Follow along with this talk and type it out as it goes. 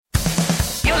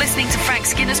listening to Frank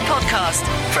Skinner's podcast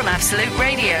from Absolute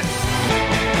Radio.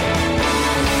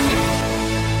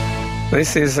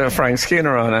 This is Frank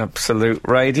Skinner on Absolute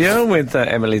Radio with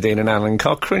Emily Dean and Alan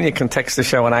Cochrane. You can text the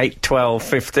show on 8 12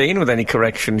 15 with any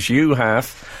corrections you have.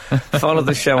 Follow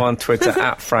the show on Twitter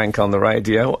at Frank on the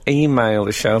Radio. Email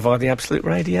the show via the Absolute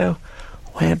Radio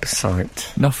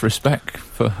website. Enough respect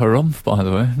for Harumph, by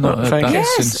the way. Not heard that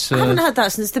since, I haven't heard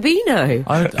that since the Beano.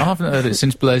 I haven't heard it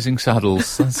since Blazing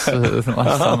Saddles. That's the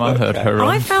last time I heard Harumph.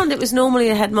 I found it was normally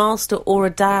a headmaster or a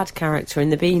dad character in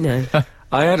the Beano.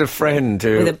 I had a friend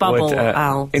who with a bubble would,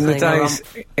 owl in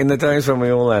the days when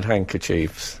we all had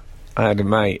handkerchiefs. I had a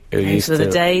mate who used to. Those were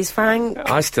the days, Frank.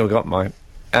 I still got mine.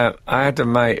 I had a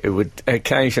mate who would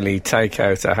occasionally take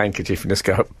out a handkerchief and just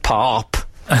go pop,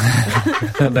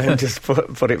 and then just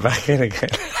put it back in again.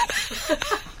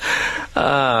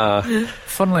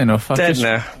 Funnily enough, I've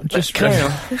just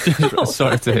read,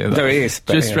 sorry to hear that. There is.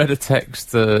 Read a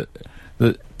text that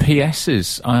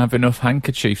PS's, I have enough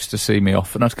handkerchiefs to see me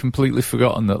off, and I'd completely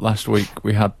forgotten that last week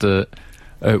we had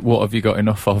what have you got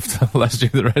enough of to last you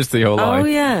the rest of your life? Oh,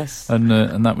 yes. And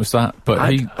that was that. But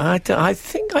I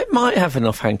think I might have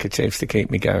enough handkerchiefs to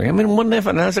keep me going. I mean, one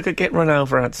never knows. I could get run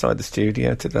over outside the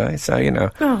studio today, so, you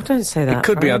know. Oh, don't say that. It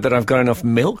could be that I've got enough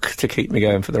milk to keep me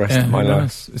going for the rest of my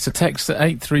life. It's a text that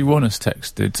 831 has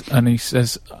texted, and he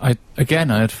says, I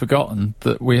had forgotten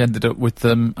that we ended up with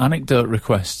anecdote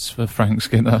requests for Frank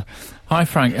Skinner. Hi,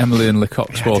 Frank, Emily and Lecoq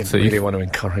Sportif. I didn't really want to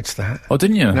encourage that. Oh,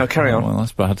 didn't you? No, carry on. Well,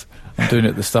 that's bad. I'm doing it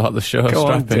at the start of the show. Go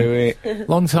on, do it.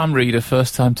 Long-time reader,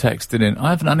 first-time texting in. I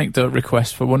have an anecdote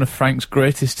request for one of Frank's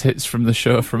greatest hits from the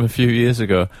show from a few years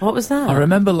ago. What was that? I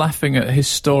remember laughing at his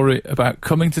story about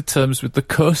coming to terms with the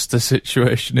coaster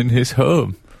situation in his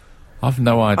home. I've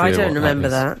no idea. I don't remember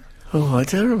that. Oh, I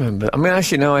don't remember. I mean,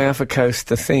 as you know, I have a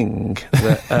coaster thing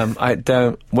that I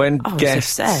don't. When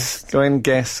guests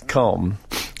come,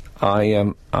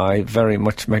 I very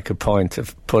much make a point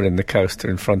of putting the coaster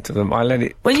in front of them. I let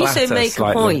it. When you say make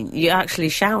slightly. A point, you actually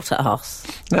shout at us.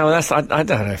 No, I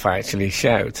don't know if I actually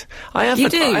shout. You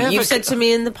do. You've said to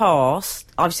me in the past.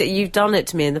 I've said you've done it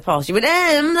to me in the past. You went,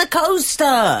 the coaster.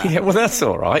 Yeah, well, that's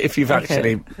all right if you've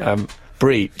actually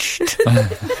breached.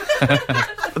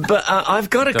 But I've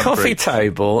got a coffee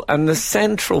table, and the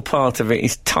central part of it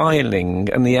is tiling,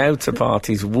 and the outer part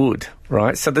is wood,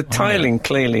 right? So the tiling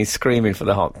clearly is screaming for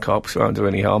the hot cops, who won't do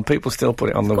any harm. People still put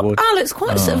it on the wood. It's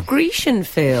quite a sort of Grecian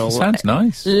feel. It sounds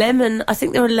nice. Lemon. I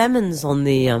think there were lemons on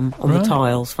the the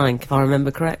tiles, Frank, if I remember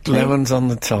correctly. Lemons on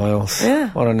the tiles.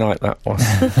 Yeah. What a night that was.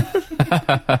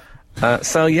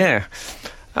 So, yeah.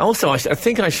 Also, I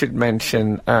think I should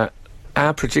mention...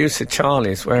 our producer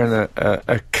Charlie is wearing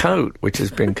a coat which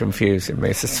has been confusing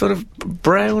me. It's a sort of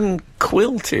brown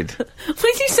quilted.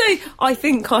 When you say, I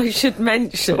think I should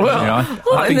mention... Well, yeah,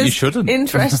 I think you shouldn't.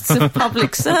 Interests of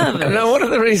public service. No, one of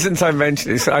the reasons I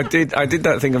mentioned it is I did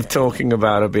that thing of talking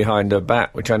about her behind her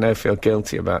back, which I now feel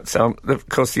guilty about. So, of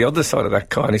course, the other side of that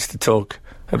coin is to talk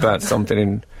about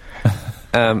something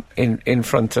in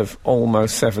front of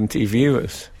almost 70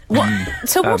 viewers. What?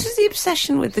 So what is the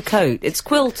obsession with the coat? It's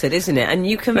quilted, isn't it? And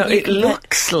you can... No, it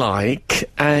looks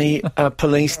like a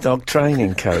police dog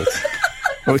training coat.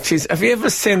 Which is... Have you ever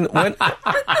seen...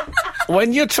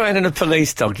 When you're training a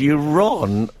police dog, you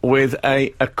run with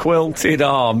a quilted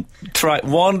arm...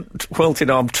 one quilted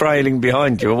arm trailing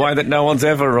behind you, a way that no one's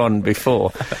ever run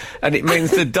before. And it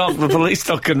means the police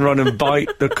dog can run and bite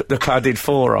the padded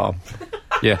forearm.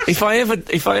 Yeah. If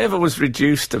I ever was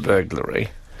reduced to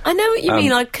burglary... I know what you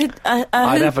mean. I could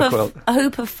a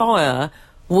hoop of fire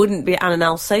wouldn't be, and an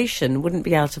Alsatian wouldn't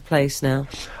be out of place now.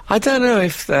 I don't know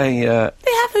if they have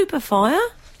hoop of fire.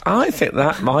 I think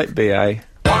that might be a.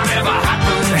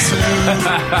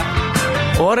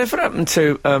 Whatever happened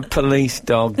to police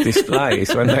dog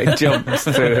displays when they jumped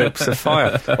through hoops of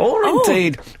fire? Or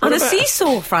indeed... On a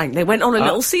seesaw, Frank. They went on a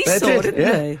little seesaw, didn't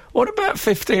they? What about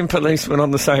 15 policemen on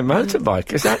the same motorbike?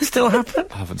 Does that still happen?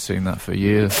 I haven't seen that for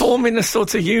years. Forming a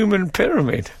sort of human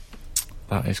pyramid.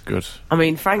 That is good. I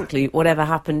mean, frankly, whatever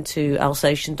happened to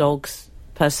Alsatian dogs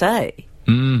per se?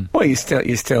 Well, you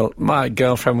still... My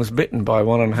girlfriend was bitten by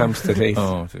one on Hampstead Heath.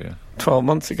 Oh, dear. 12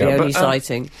 months ago. The only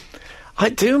sighting. I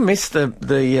do miss the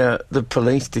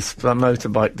police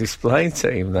motorbike display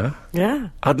team, though. Yeah.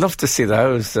 I'd love to see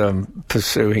those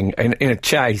pursuing in a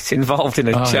chase, involved in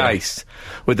a chase,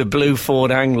 with a blue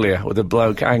Ford Anglia, with a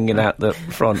bloke hanging out the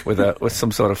front with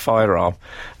some sort of firearm,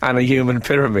 and a human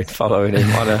pyramid following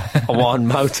him on a one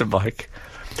motorbike.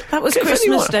 That was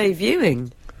Christmas Day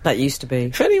viewing. That used to be.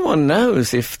 If anyone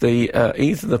knows if the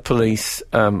either the police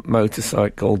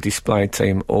motorcycle display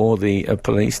team or the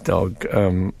police dog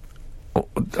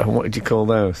what did you call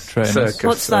those? Trainers. Circus.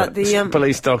 What's that? The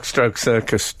police dog stroke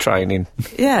circus training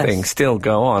thing still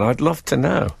go on. I'd love to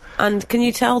know. And can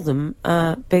you tell them,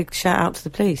 big shout out to the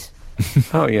police?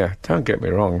 Oh, yeah, don't get me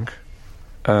wrong.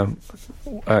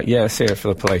 Yes, here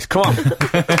for the police. Come on.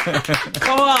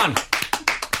 Come on.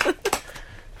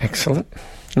 Excellent.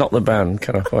 Not the band,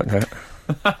 can I point out?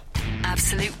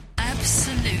 Absolute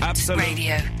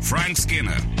Radio. Frank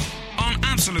Skinner on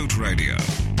Absolute Radio.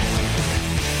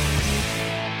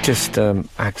 Just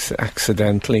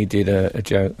accidentally did a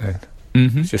joke then.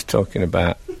 Mm-hmm. Just talking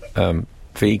about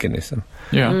veganism.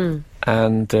 Yeah.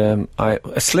 And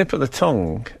a slip of the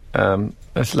tongue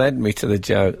has led me to the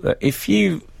joke that if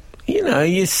you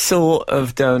sort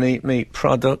of don't eat meat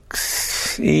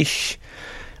products-ish,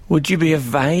 would you be a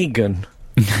vegan?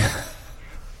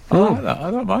 I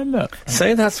don't mind that.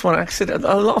 See, that's one accident.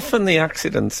 Often the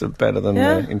accidents are better than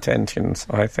the intentions,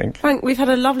 I think. Frank, we've had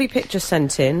a lovely picture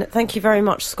sent in. Thank you very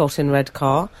much, Scott in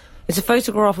Redcar. It's a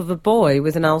photograph of a boy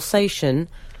with an Alsatian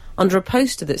under a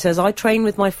poster that says, I train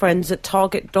with my friends at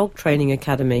Target Dog Training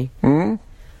Academy.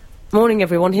 Morning,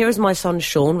 everyone. Here is my son,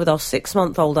 Sean, with our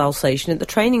 6-month-old Alsatian at the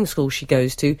training school she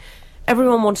goes to.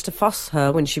 Everyone wanted to fuss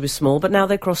her when she was small, but now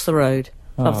they cross the road.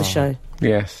 Love the show.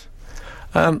 Yes.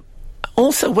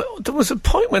 Also, there was a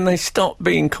point when they stopped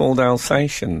being called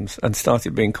Alsatians and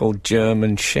started being called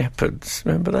German Shepherds.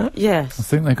 Remember that? Yes. I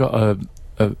think they got a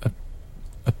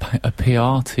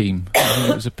PR team. I think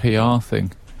it was a PR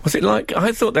thing. Was it like...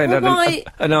 I thought they'd had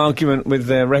an argument with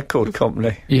their record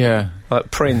company. Yeah.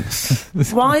 Like Prince.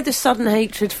 Why the sudden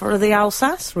hatred for the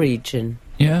Alsace region?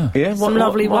 Yeah. Yeah. Some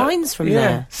lovely wines from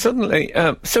there. Suddenly...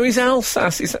 so is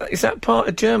Alsace... Is that part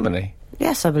of Germany?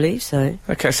 Yes, I believe so.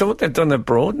 OK, so what they've done, they've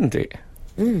broadened it.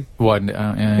 Widened it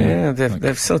out, yeah.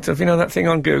 They've sort of... You know that thing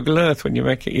on Google Earth, when you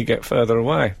make it, you get further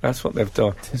away? That's what they've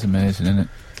done. It is amazing, isn't it?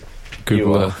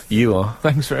 Google Earth. You are.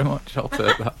 Thanks very much, I'll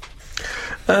take that.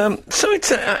 So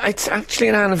it's actually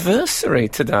an anniversary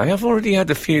today. I've already had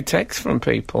a few texts from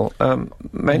people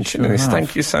mentioning this.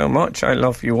 Thank you so much. I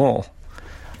love you all.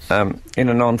 In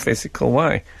a non-physical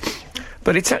way.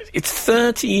 But it's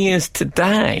 30 years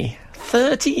today.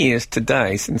 30 years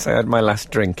today since I had my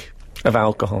last drink of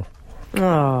alcohol.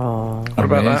 Oh, what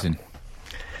about amazing.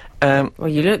 That? Well,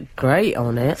 you look great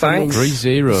on it. Thanks.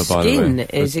 3-0, by the way. Skin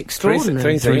is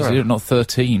extraordinary. 3-0, not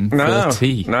 13. No,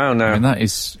 30. no. I mean, that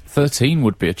is... 13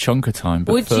 would be a chunk of time,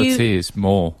 but 30 is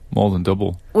more than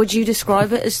double. Would you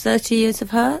describe it as 30 years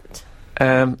of hurt?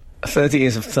 30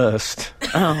 years of thirst.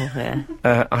 Oh, yeah.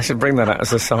 I should bring that out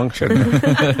as a song, shouldn't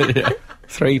I? Yeah.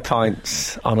 3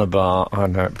 pints on a bar. I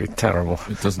know, it'd be terrible.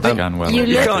 It doesn't scan well.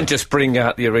 You can't just bring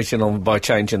out the original by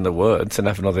changing the words and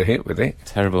have another hit with it.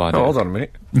 Terrible idea. Oh, hold on a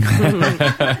minute.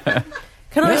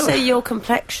 Can I say your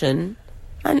complexion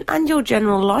and your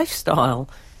general lifestyle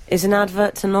is an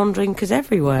advert to non-drinkers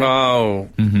everywhere? Oh.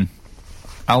 Mm-hmm.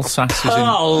 Alsace is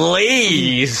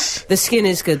Please! The skin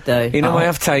is good, though. You know, I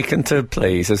have taken to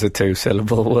please as a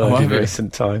 2-syllable word in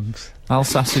recent times.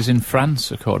 Alsace is in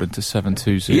France, according to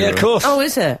 720. Yeah, of course. Oh,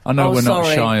 is it? I know we're not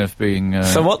shy of being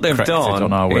so what they've done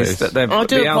on our ways. Is that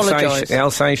the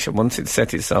Alsatian, once it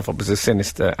set itself up as a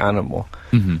sinister animal,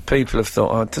 people have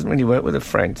thought, it doesn't really work with a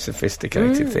French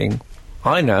sophisticated thing.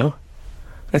 I know.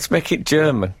 Let's make it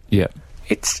German. Yeah.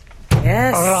 It's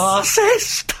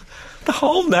racist. The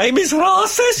whole name is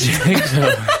racist.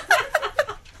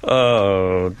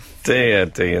 Oh, dear.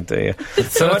 30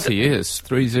 years,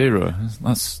 3-0.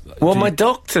 That's... Well, my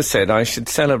doctor said I should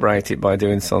celebrate it by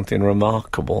doing something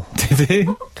remarkable. Did he?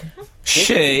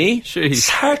 She.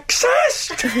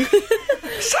 Sexist!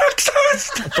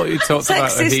 Sexist! I thought you talked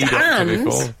about a he doctor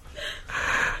before.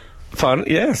 Pardon?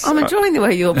 Yes. I'm enjoying the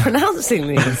way you're pronouncing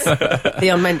these. The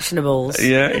unmentionables.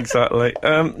 Yeah, exactly.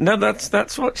 No,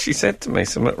 that's what she said to me,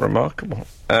 something remarkable.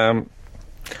 But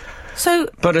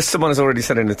as someone has already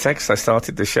said in the text, I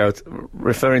started the show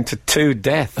referring to 2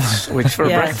 deaths, which for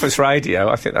breakfast radio,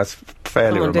 I think that's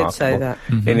fairly remarkable did say that.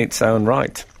 in its own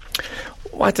right.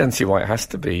 I don't see why it has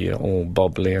to be all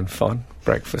bubbly and fun,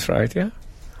 breakfast radio.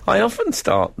 I often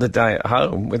start the day at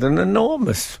home with an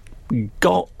enormous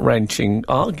gut-wrenching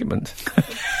argument.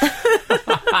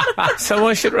 So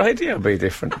why should radio be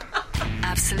different?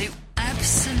 Absolute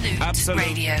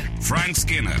Radio. Frank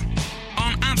Skinner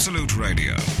on Absolute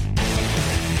Radio.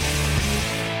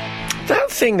 That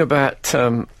thing about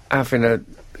having a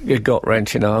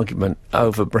gut-wrenching argument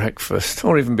over breakfast,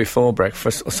 or even before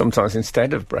breakfast, or sometimes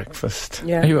instead of breakfast.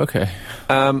 Yeah. Are you okay?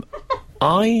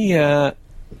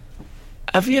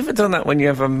 Have you ever done that when you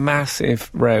have a massive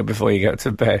row before you go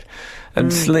to bed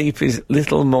and sleep is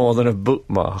little more than a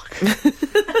bookmark?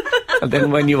 And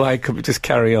then when you wake up, you just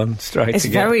carry on straight It's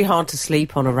again. very hard to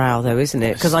sleep on a row, though, isn't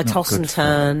it? Because I not toss good and for-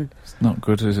 turn. It's not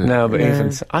good, is it? No, but Yeah.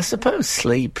 even I suppose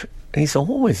sleep is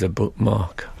always a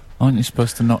bookmark. Aren't you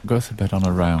supposed to not go to bed on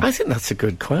a row? I think that's a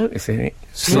good quote, isn't it?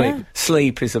 Yeah.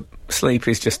 Sleep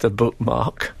is just a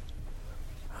bookmark.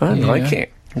 I Yeah. like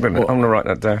it. I'm gonna write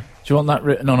that down. Do you want that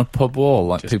written on a pub wall,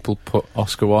 like people put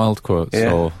Oscar Wilde quotes?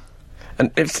 Yeah. Or And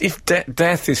if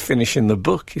death is finishing the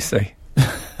book, you see.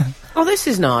 Oh, this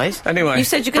is nice. Anyway, You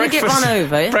said you're going to get run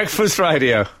over. Breakfast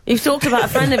radio. You've talked about a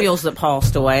friend of yours that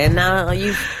passed away, and now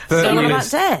you've gone on about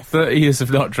death. 30 years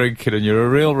of not drinking and you're a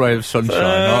real ray of sunshine,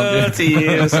 aren't 30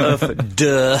 years of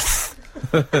dearth.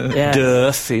 Yeah.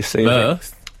 Dearth, you see. you?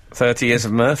 Mirth? 30 years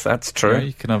of mirth, that's true. Yeah,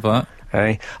 you can have that.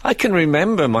 Hey, I can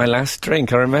remember my last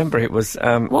drink. I remember it was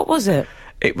What was it?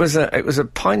 it was a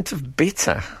pint of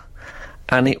bitter,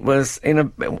 and it was in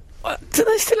a. Do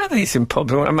they still have these in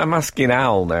pubs? I'm asking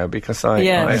Al now because I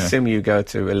Yeah. assume you go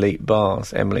to elite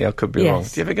bars, Emily. I could be wrong.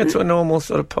 Yes. Do you ever go to a normal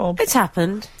sort of pub? It's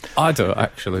happened. I don't,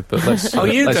 actually, but let's, Oh,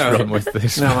 you let's don't? run with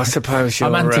this. No, I suppose you're.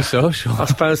 I'm antisocial. I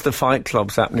suppose the fight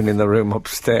club's happening in the room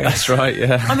upstairs. That's right,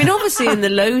 yeah. I mean, obviously, in the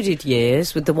loaded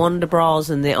years, with the Wonder Bras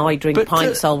and the I Drink But,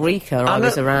 Pints Ulrika, I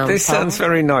was around. This pal. sounds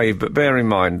very naive, but bear in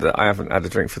mind that I haven't had a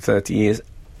drink for 30 years.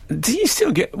 Do you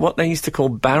still get what they used to call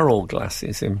barrel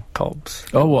glasses in pubs?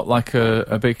 Oh, what, like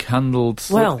a big handled...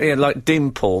 Well, Yeah, like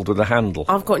dimpled with a handle.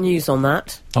 I've got news on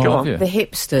that. oh, go have on. you? The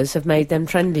hipsters have made them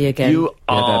trendy again. You Yeah,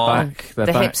 are... they're back. They're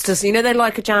the back. hipsters, you know, they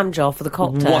like a jam jar for the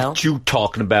cocktail. What you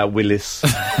talking about, Willis?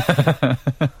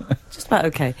 Just about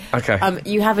okay. Okay.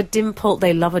 You have a dimpled.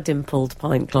 They love a dimpled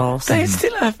pint glass. They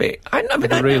still have it. I mean,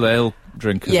 The real ale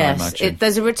drinkers, I Yes, imagine.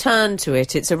 there's a return to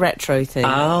it. It's a retro thing.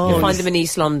 Oh. You'll find them in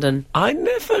East London. I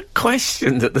never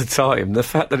questioned at the time the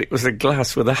fact that it was a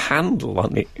glass with a handle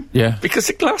on it. Yeah. Because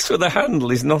a glass with a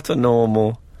handle is not a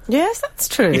normal... Yes, that's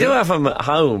true. You don't have them at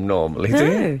home normally, do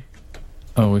you? No.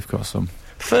 Oh, we've got some.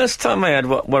 First time I had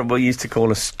what we used to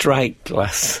call a straight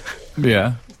glass,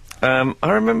 Yeah. I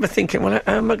remember thinking, well,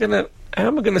 how am I going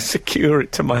to secure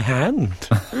it to my hand?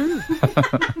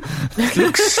 It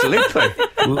looks slippy.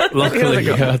 Luckily,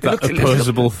 you had that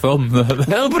opposable thumb there.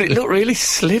 No, but it looked really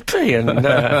slippy, and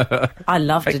I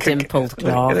loved a dimpled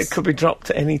glass. it could be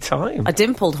dropped at any time. A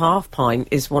dimpled half pint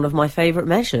is one of my favourite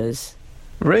measures.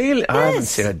 Really, I haven't Yes.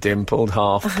 seen a dimpled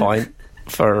half pint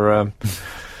for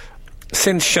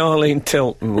since Charlene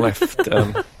Tilton left.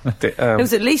 It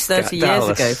was at least 30 years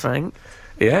Dallas. ago, Frank.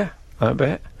 Yeah, I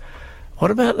bet.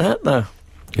 What about that though?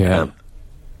 Yeah.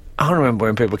 I remember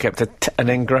when people kept an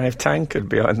engraved tankard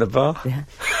behind the bar. Yeah.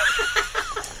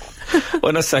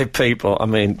 When I say people, I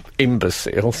mean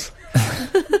imbeciles.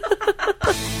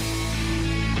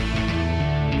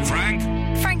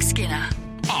 Frank Skinner.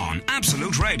 on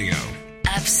Absolute Radio.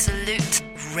 Absolute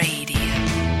Radio.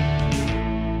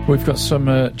 We've got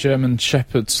some German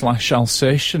Shepherd /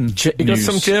 Alsatian You got news,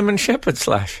 some German Shepherd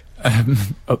slash?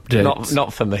 updates.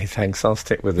 Not for me, thanks. I'll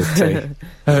stick with the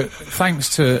tea.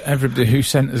 Thanks to everybody who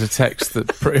sent us a text that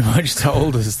pretty much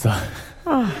told us that.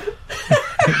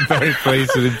 Very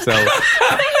pleased with himself.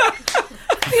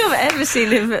 I think I've ever seen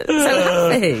him so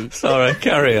happy. Sorry,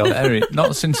 carry on. Very,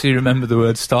 not since he remembered the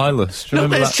word stylus. Do you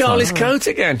remember There's that Charlie's time? coat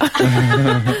again.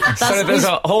 So there's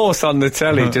a horse on the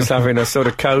telly just having a sort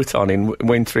of coat on in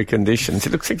wintry conditions.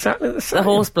 It looks exactly the same. The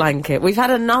horse blanket. We've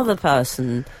had another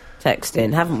person text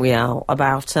in, haven't we, Al,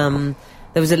 about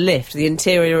there was a lift, the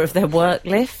interior of their work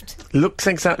lift. Looks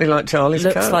exactly like Charlie's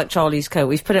Looks coat. like Charlie's coat.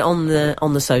 We've put it on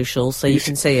the socials so you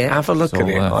can see it. Have a look It's at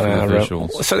it all on there for our... the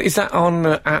visuals. So is that on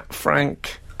at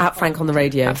Frank... At Frank on the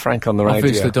radio. At Frank on the radio?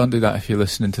 Obviously, don't do that if you're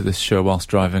listening to this show whilst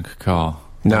driving a car.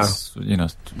 No. That's,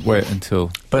 wait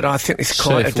until... But I think it's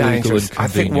quite Safe, a dangerous... legal and I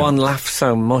think convenient. one laughs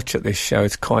so much at this show,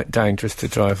 it's quite dangerous to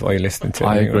drive while you're listening to it.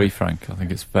 I anyway. agree, Frank. I think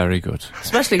it's very good.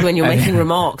 Especially when you're making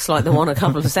remarks like the one a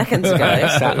couple of seconds ago.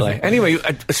 Exactly. Anyway,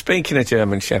 speaking of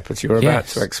German Shepherds, you were about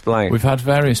Yes. to explain. We've had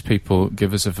various people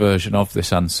give us a version of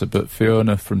this answer, but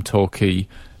Fiona from Torquay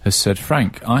has said,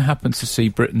 Frank, I happened to see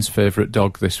Britain's favourite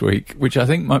dog this week, which I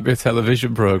think might be a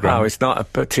television programme. Oh, it's not a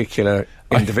particular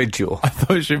individual. I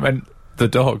thought she meant the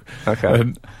dog.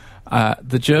 Okay.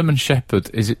 The German Shepherd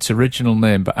is its original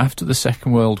name, but after the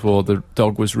Second World War, the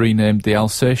dog was renamed the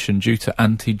Alsatian due to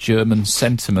anti-German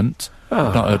sentiment.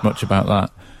 I've not heard much about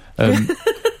that. I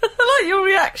like your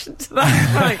reaction to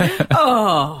that, Frank.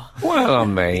 Oh, Well, I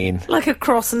mean... like a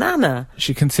cross nana.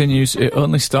 She continues, it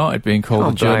only started being called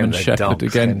Can't the German blame the Shepherd dogs,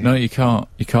 again. can you? No, you can't.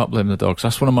 You can't blame the dogs.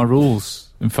 That's one of my rules,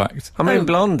 in fact. I mean,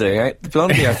 Blondie.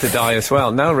 Blondie had to die as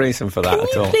well. No reason for that Can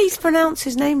at you all. please pronounce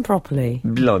his name properly?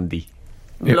 Blondie.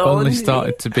 It only Blondie.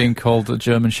 started to being called the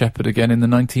German Shepherd again in the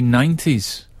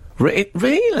 1990s.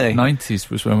 Really? 90s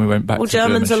was when we went back Well, to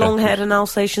Germans German are long Shepherd. haired and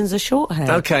Alsatians are short haired.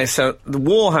 Okay, so the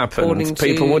war According happened. to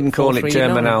People wouldn't call it 439.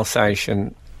 German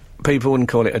Alsatian. People wouldn't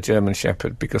call it a German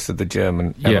Shepherd because of the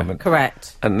German element.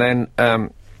 Correct. And then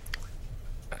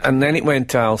it went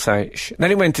to Alsatian.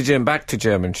 Then it went to back to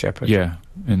German Shepherd. Yeah,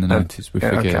 in the 90s. We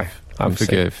forgive. okay. I'm We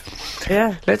forgive.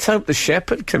 Yeah. Let's hope the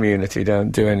shepherd community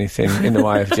don't do anything in the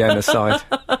way of genocide.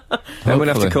 Then we'll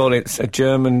have to Hopefully. call it a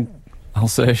German.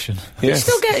 Alsatian. You Yes.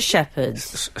 still get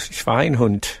shepherds.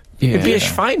 Schweinhund. Yeah. It'd be a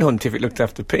Schweinhund if it looked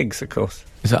after pigs, of course.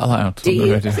 Is that allowed Do on the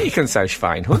you- radio? You can say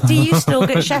Schweinhund. Do you still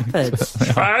get shepherds?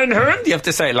 Schweinhund. You have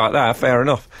to say it like that. Fair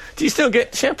enough. Do you still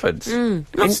get shepherds?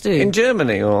 Must do. In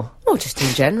Germany, or Or just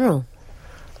in general.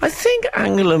 I think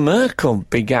Angela Merkel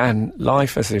began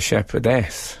life as a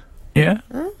shepherdess Yeah?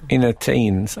 in her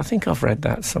teens. I think I've read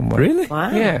that somewhere. Really? Wow.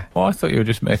 Yeah. Oh, I thought you were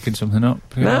just making something up.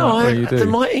 No, What do you do? there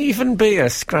might even be a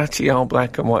scratchy old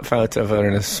black and white photo of her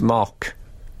in a smock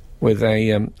with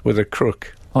a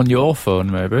crook. On your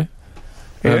phone, maybe?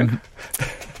 Yeah.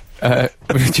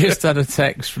 We just had a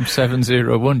text from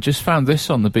 701. Just found this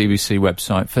on the BBC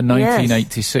website for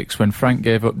 1986 when Frank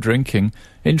gave up drinking.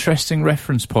 Interesting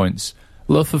reference points.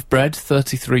 Loaf of bread,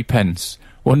 33 pence.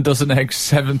 1 dozen eggs,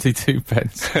 72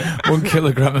 pence. 1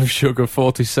 kilogram of sugar,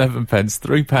 47 pence.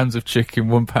 3 pounds of chicken,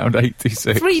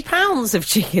 £1.86. £3 of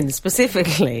chicken,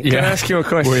 specifically. Yeah. Can I ask you a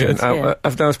question? Weird. Yeah.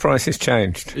 Have those prices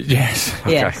changed? Yes.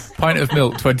 Yes. Pint of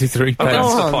milk, 23 Oh, pence. that's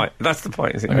Go the on. point. That's the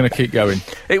point, is it? I'm going to keep going.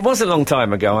 It was a long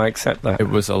time ago, I accept that. It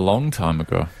was a long time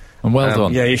ago. And well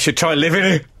done. Yeah, you should try living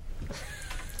it.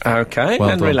 Okay, Well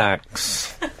then done.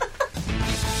 relax.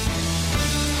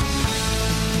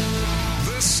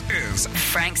 This is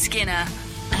Frank Skinner,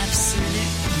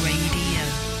 Absolute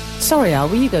Radio. Sorry, Al,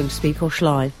 were you going to speak or shall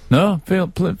I? No, feel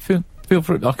free.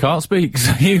 I can't speak,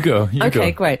 so you go. You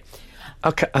Okay, go. great.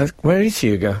 Okay, where is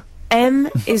Hugo? M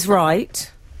is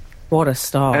right. What a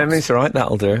start. Emmy's right,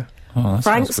 that'll do. Oh, that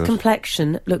Frank's sounds good.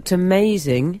 complexion looked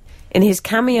amazing in his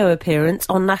cameo appearance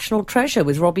on National Treasure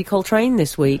with Robbie Coltrane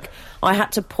this week. I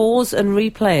had to pause and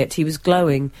replay it. He was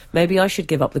glowing. Maybe I should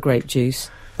give up the grape juice.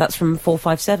 That's from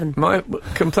 457. My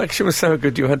complexion was so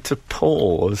good you had to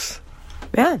pause.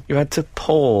 Yeah. You had to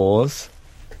pause.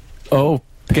 Oh,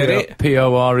 Get it?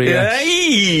 P-O-R-E-S.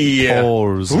 Hey!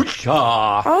 Pores.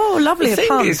 Ah. Oh, lovely. The a thing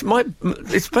pun. is,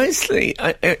 it's basically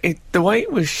the way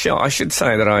it was shot. I should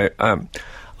say that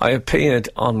I appeared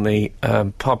on the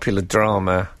popular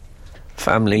drama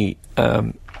Family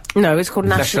No, it's called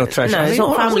National Treasure. No, I it's mean,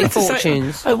 not I Family wanted to say-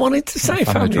 Fortunes. I wanted to say Family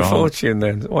Family Drama. Fortune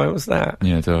then. Why was that?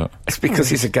 Yeah, don't. It's because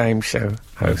he's a game show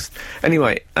host.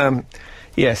 Anyway,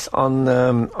 yes, on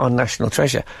National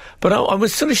Treasure. But I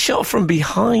was sort of shot from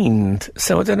behind,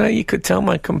 so I don't know, you could tell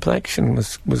my complexion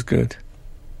was good.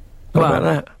 What Well- about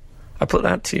that? I put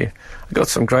that to you. I got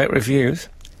some great reviews.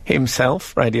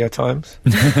 Himself, Radio Times.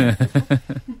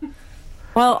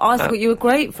 Well, I thought you were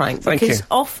great, Frank, thank because you.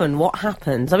 often what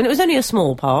happens... I mean, it was only a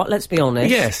small part, let's be honest.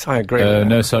 Yes, I agree with that.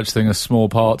 No such thing as small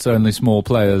parts, only small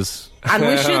players. And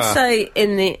we should say,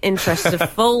 in the interest of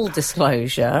full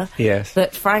disclosure, Yes.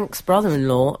 that Frank's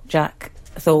brother-in-law, Jack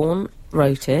Thorne,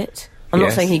 wrote it. I'm not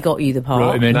Yes. saying he got you the part.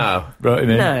 Wrote him in. No. Wrote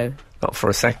him in. No. Not for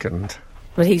a second.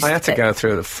 But he's... I had to go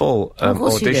through the full Of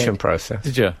course you audition did. process.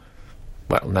 Did you?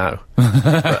 Well, no.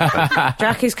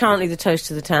 Jack is currently the toast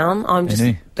of the town. I'm just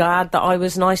Isn't he? glad that I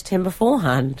was nice to him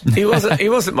beforehand. He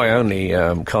wasn't my only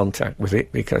contact with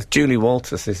it, because Julie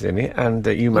Walters is in it, and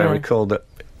you may Yeah. recall that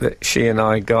she and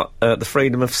I got the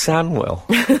freedom of Sandwell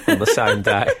on the same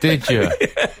day. Did you?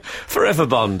 Forever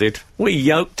bonded. We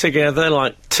yoked together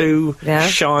like two Yeah.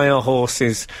 Shire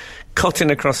horses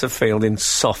cutting across a field in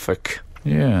Suffolk.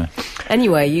 Yeah.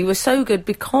 Anyway, you were so good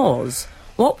because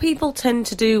what people tend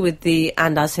to do with the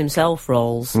and as himself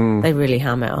roles, they really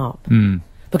ham it up.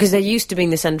 Because they're used to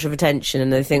being the centre of attention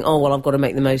and they think, oh, well, I've got to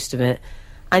make the most of it.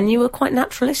 And you were quite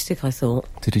naturalistic, I thought.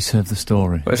 Did he serve the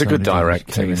story? Well, he's a good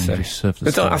director, Came in you and say. just served the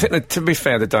I story. think that, to be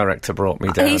fair, the director brought me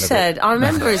down. He a said, bit. I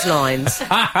remember his lines.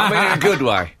 I mean, in a good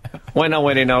way. When I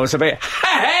went in, I was a bit,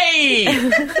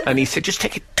 hey! And he said, just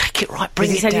take it right,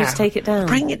 bring He it said down. he was take it down.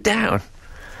 Bring it down.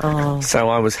 Oh. So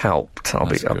I was helped. I'll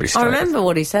be good. straight. I remember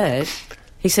what he said.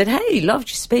 He said, hey, loved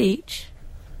your speech.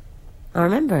 I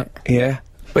remember it. Yeah.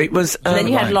 But it was... And then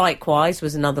you had like, likewise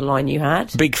was another line you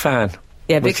had. big fan.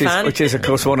 Yeah, big fan. Which is, of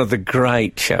course, one of the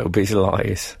great showbiz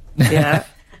lies. Yeah.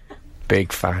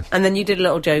 Big fan. And then you did a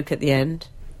little joke at the end.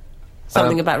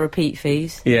 Something about repeat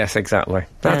fees. Yes, exactly.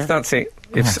 That's it.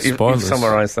 You've spoilers.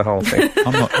 summarised the whole thing.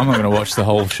 I'm not going to watch the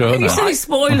whole show You now. say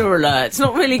spoiler alert. It's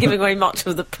not really giving away much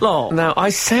of the plot. Now,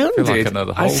 I feel like I know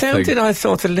the whole thing. I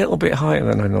thought, a little bit higher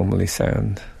than I normally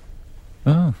sound.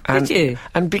 Oh. And, Did you?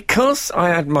 And because I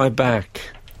had my back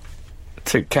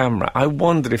to camera, I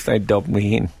wondered if they'd dubbed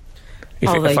me in.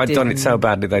 If I'd done it so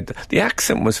badly, the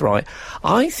accent was right.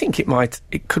 I think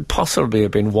it could possibly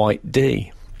have been White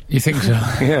D. You think so?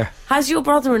 Yeah. Has your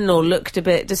brother-in-law looked a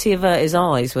bit... Does he avert his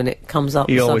eyes when it comes up?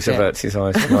 He the always subject? averts his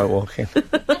eyes when I walk in.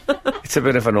 It's a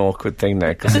bit of an awkward thing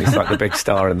there, because he's like the big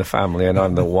star in the family and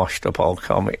I'm the washed-up old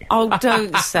comic. Oh,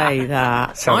 don't say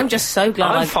that. So I'm just so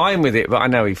glad I'm fine with it, but I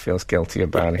know he feels guilty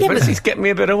about it. Yeah, but he's getting me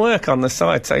a bit of work on the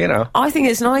side, so, you know. I think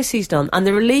it's nice he's done. And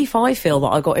the relief I feel that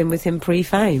I got in with him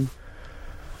pre-fame.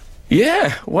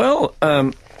 Yeah, well,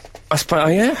 I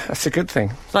suppose, yeah, that's a good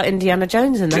thing. It's like Indiana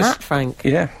Jones in the hat, Frank.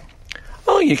 Yeah.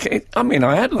 Oh,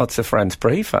 I had lots of friends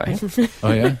pre-fame.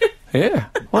 Oh, yeah? Yeah.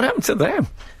 What happened to them?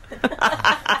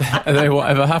 Are they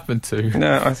whatever happened to?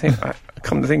 No,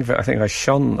 come to think of it, I think I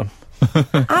shone them.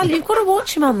 Al, you've got to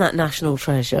watch him on that National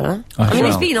Treasure. I mean, shall.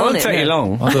 it's been It on won't it. take you now.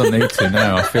 long. I don't need to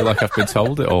now. I feel like I've been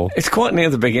told it all. It's quite near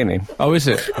the beginning. Oh, is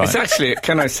it? Right. It's actually,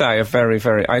 can I say, a very,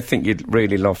 very... I think you'd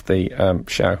really love the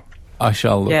show. I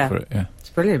shall look for it, yeah. It's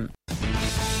brilliant.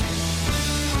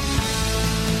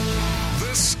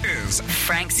 This is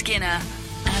Frank Skinner,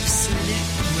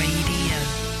 Absolute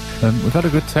Radio. We've had a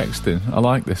good text in. I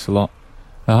like this a lot.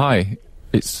 Hi.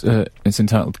 It's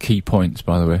entitled Key Points,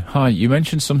 by the way. Hi, you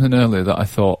mentioned something earlier that I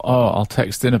thought, I'll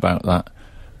text in about that.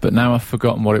 But now I've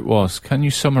forgotten what it was. Can you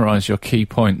summarise your key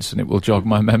points and it will jog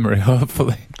my memory,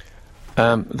 hopefully?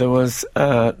 There was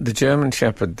the German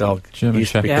Shepherd dog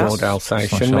used to be called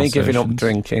Alsatian. Me giving up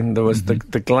drinking. There was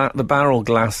the barrel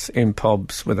glass in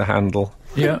pubs with a handle.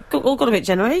 Yeah. All got a bit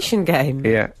Generation Game.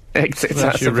 Yeah. It's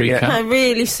that's your recap. A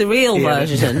really surreal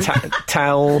version.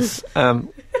 Towels,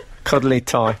 cuddly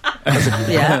tie.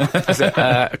 Yeah.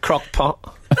 A crock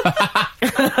pot.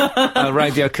 A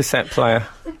radio cassette player.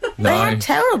 They had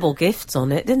terrible gifts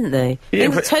on it, didn't they? Yeah,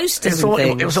 Things, but toasters and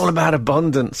things. it was all about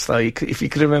abundance, though. If you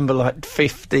could remember, like,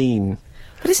 15.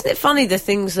 But isn't it funny, the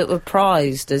things that were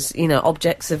prized as,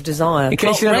 objects of desire? In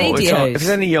case you don't know what we're talking, radios. if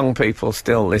there's any young people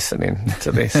still listening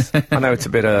to this, I know it's a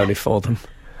bit early for them.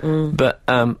 But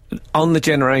on the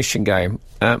Generation Game,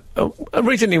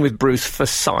 originally with Bruce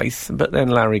Forsyth, but then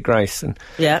Larry Grayson.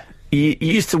 Yeah. You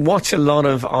used to watch a lot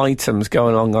of items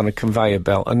going along on a conveyor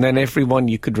belt, and then everyone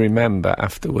you could remember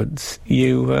afterwards,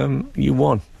 you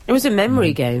won. It was a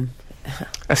memory game.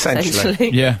 Essentially.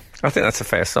 Yeah. I think that's a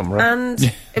fair summary.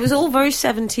 And it was all very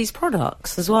 70s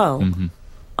products as well. Mm-hmm.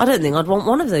 I don't think I'd want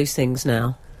one of those things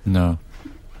now. No.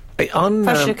 On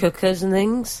Pressure cookers and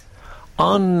things.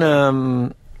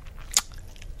 On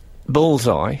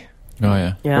Bullseye,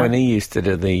 Oh, yeah. when he used to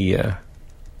do the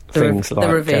things like...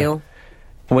 The reveal.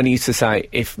 When he used to say,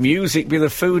 if music be the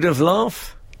food of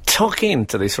love, tuck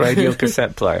into this radio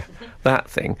cassette player. That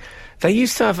thing. They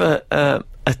used to have a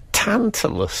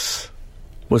Tantalus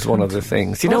was one of the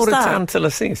things. Do you know What's what a that?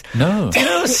 Tantalus is? No. Do you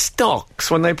know stocks,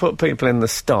 when they put people in the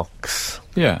stocks?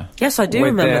 Yeah. Yes, I do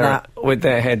remember that. With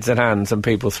their heads and hands and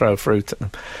people throw fruit at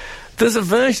them. There's a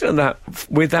version of that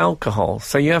with alcohol.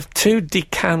 So you have two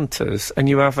decanters and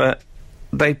you have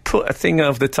they put a thing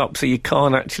over the top so you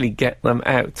can't actually get them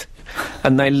out.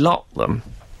 And they lock them.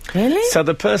 Really? So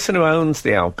the person who owns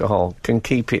the alcohol can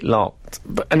keep it locked.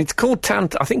 And it's called I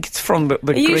think it's from the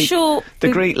Are you Greek... sure...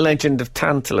 The Greek legend of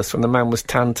Tantalus, when the man was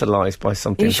tantalised by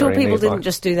something Are you sure very people nearby. didn't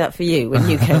just do that for you when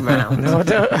you came round? No,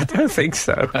 I don't think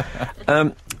so.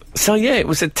 So, yeah, it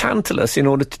was a Tantalus in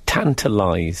order to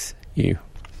tantalise you.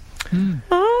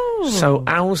 Oh. So,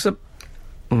 ours are...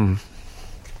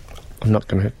 I'm not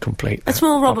going to complete That's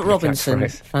more Robert popular Robinson,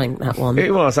 catchphrase. Frank, that one.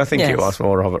 It was, I think Yes. it was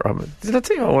more Robert Robinson. Did I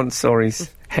tell you I once saw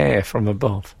his hair from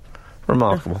above?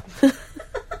 Remarkable.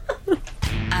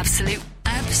 Absolute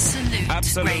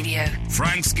Radio.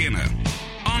 Frank Skinner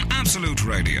on Absolute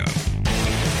Radio.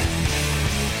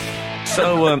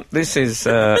 So, this is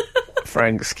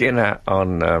Frank Skinner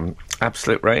on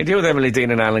Absolute Radio with Emily Dean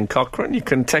and Alan Cochrane. You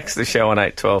can text the show on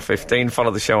 81215,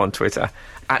 follow the show on Twitter,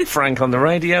 @Frank on the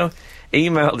Radio.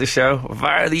 Email the show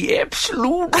via the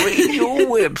Absolute Radio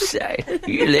website.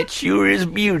 Let's sure is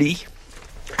beauty.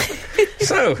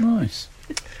 So, Nice.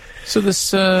 So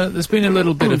there's been a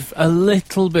little bit of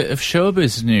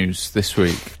showbiz news this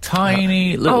week.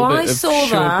 Tiny little I bit of saw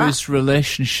that. showbiz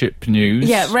relationship news.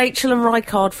 Yeah, Rachel and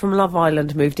Rijkaard from Love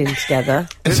Island moved in together.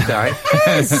 did they?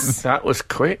 That was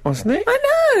quick, wasn't it? I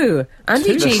know!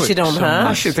 Andy Two cheated on quick her.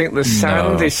 I should think the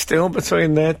sand No. is still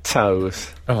between their toes.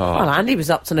 Well, Andy was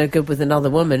up to no good with another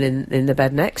woman in the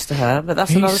bed next to her, but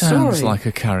that's He another sounds story. like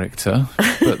a character,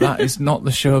 but that is not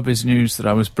the showbiz news that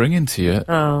I was bringing to you.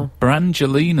 Oh.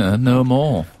 Brangelina no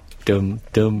more. dum,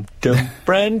 dum, dum.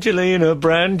 Brangelina,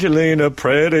 Brangelina,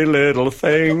 pretty little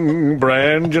thing.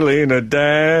 Brangelina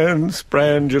dance,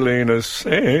 Brangelina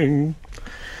sing.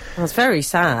 That's very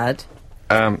sad.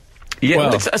 Yeah,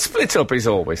 Well- a split up is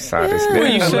always sad, isn't it?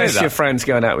 Well, you say Unless that. your friend's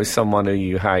going out with someone who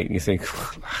you hate and you think,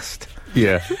 last.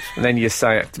 Yeah. And then you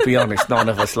say, to be honest, none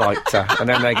of us liked her. And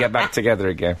then they get back together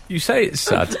again. You say it's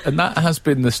sad, and that has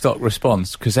been the stock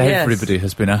response, because everybody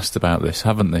has been asked about this,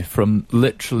 haven't they? From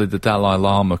literally the Dalai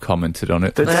Lama commented on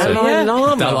it. The Said- Dalai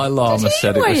Lama. Dalai Lama Did he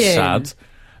said it was weigh in? sad.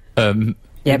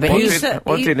 Yeah, but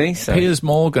What did he say? Piers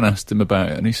Morgan asked him about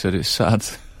it, and he said it's sad.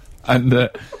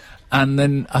 And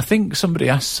then I think somebody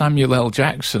asked Samuel L.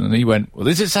 Jackson, and he went, "Well,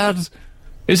 is it sad?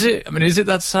 Is it? I mean, is it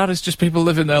that sad? It's just people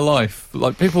living their life.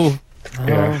 Like people."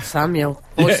 Oh, Samuel.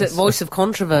 Voice of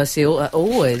controversy,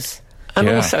 always. And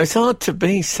Yeah. also, it's hard to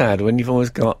be sad when you've always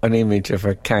got an image of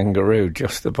a kangaroo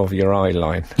just above your eye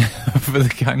line. For the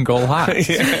Kangol hat.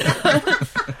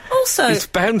 Also, It's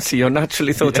bouncy. You're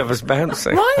naturally thought of as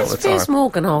bouncy. why all is the Piers time.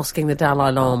 Morgan asking the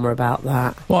Dalai Lama about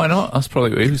that? Why not? That's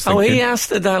probably what he was Oh, thinking. he asked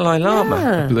the Dalai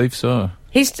Lama. I believe so.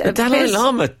 The Dalai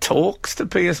Lama talks to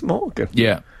Piers Morgan.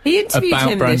 Yeah. He interviewed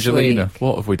About him this Brangelina. week.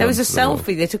 What have we done? There was a to the world?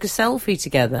 selfie. They took a selfie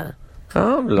together.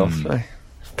 Oh, lovely.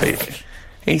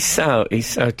 He's so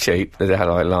cheap, the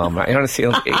Dalai Lama. He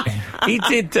honestly, he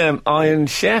did Iron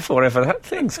Chef, or whatever that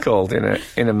thing's called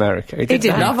in America. He did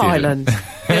that. Love Island.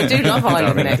 He'll do Love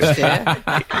Island next year.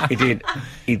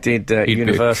 He did be a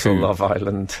Universal coup. Love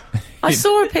Island. I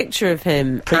saw a picture of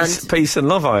him, Peace and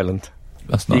Love Island.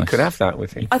 That's nice. You could have that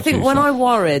with him. I think when I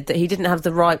worried that he didn't have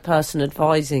the right person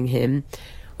advising him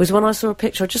was when I saw a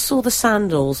picture. I just saw the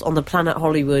sandals on the Planet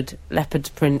Hollywood leopard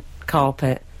print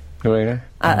carpet Really?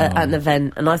 at an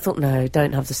event, and I thought, no,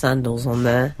 don't have the sandals on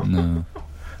there.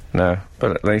 No,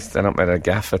 but at least they're not made of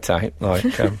gaffer tape like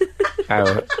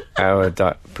our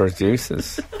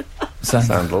producers'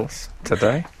 sandals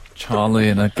today. Charlie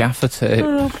in a gaffer tape.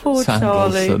 Oh, poor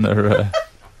sandals Charlie. and a,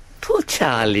 Poor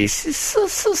Charlie, she's so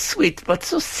sweet but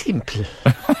so simple.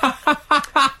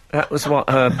 That was what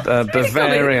her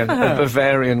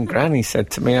Bavarian granny said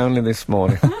to me only this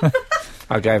morning.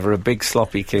 I gave her a big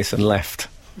sloppy kiss and left.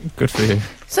 good for you.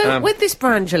 So with this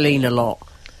Brangelina lot,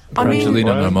 I mean,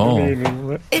 Brangelina no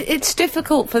more. it's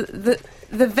difficult for the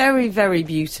very, very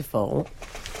beautiful.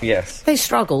 Yes. They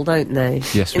struggle, don't they?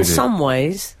 Yes, we in do. some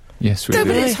ways. Yes, we No,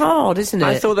 but do. it's hard, isn't it?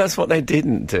 I thought that's what they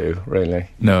didn't do, really.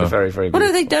 No. The very, very Well, no,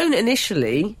 good. they don't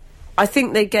initially. I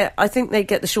think they get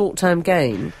the short-term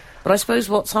gain. But I suppose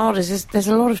what's hard is there's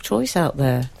a lot of choice out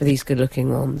there for these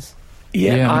good-looking ones.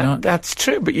 Yeah, I know. that's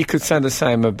true, but you could say the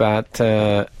same about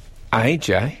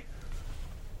AJ.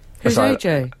 Who's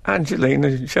AJ?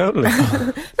 Angelina Jolie.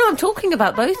 No, I'm talking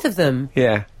about both of them.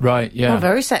 Yeah. Right, yeah. Well,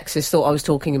 very sexist. Thought I was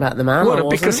talking about the man. I Well,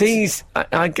 because wasn't.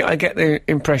 I get the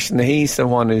impression that he's the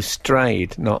one who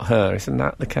strayed, not her. Isn't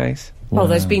that the case? Well,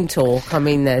 there's been talk. I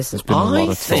mean, there's been a lot of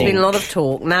there's talk. been a lot of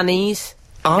talk. Nannies.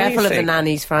 Careful of the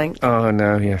nannies, Frank. Oh,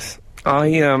 no, yes.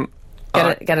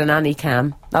 Get a nanny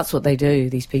cam. That's what they do,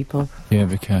 these people. Yeah,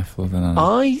 be careful of the nanny.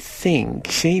 I think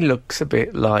she looks a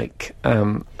bit like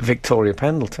Victoria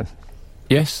Pendleton.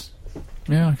 Yes.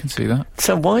 Yeah, I can see that.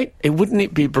 So wouldn't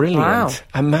it be brilliant? Wow.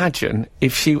 Imagine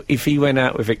if he went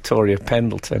out with Victoria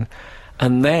Pendleton,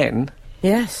 and then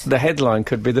Yes. the headline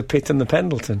could be The Pit and the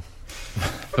Pendleton.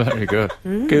 Very good.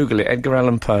 Google it, Edgar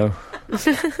Allan Poe.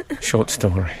 Short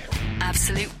story.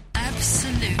 Absolute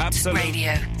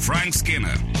Radio. Frank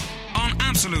Skinner on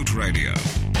Absolute Radio.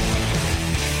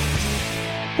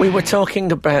 We were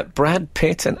talking about Brad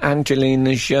Pitt and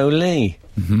Angelina Jolie.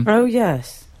 Oh,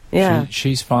 yes. Yeah.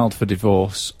 She's filed for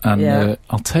divorce, and Yeah.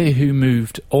 I'll tell you who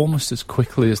moved almost as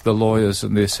quickly as the lawyers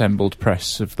and the assembled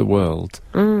press of the world.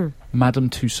 Madame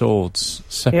Tussauds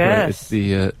separated Yes.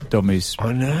 the dummies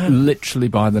I know. literally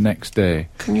by the next day.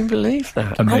 Can you believe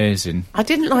that? Amazing. I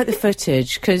didn't like the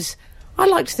footage because I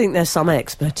like to think there's some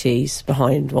expertise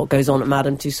behind what goes on at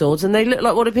Madame Tussauds, and they look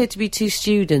like what appeared to be two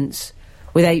students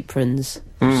with aprons,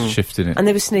 Shifting it. and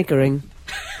they were sniggering.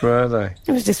 Were they?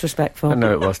 It was disrespectful. I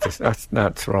know it was.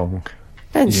 That's wrong.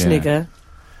 Don't Yeah. snigger.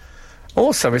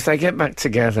 Also, if they get back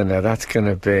together now, that's going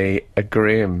to be a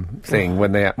grim thing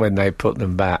when they put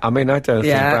them back. I mean, I don't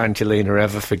Yeah. think Brangelina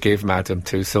ever forgive Madame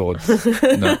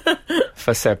Tussauds No,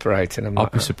 for separating them.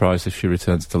 I'd be surprised if she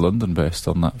returns to London based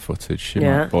on that footage. She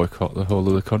Yeah. might boycott the whole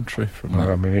of the country from Well, I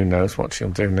that. mean, who knows what she'll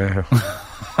do now?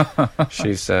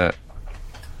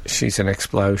 She's an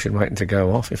explosion waiting to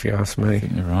go off, if you ask me.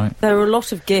 You're right. There are a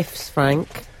lot of gifts, Frank.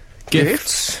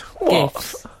 Gifts? What?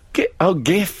 Gifts.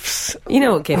 GIFs. You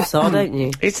know what GIFs are, don't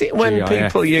you? Is it when GIFs.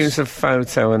 people use a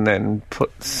photo and then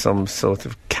put some sort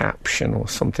of caption or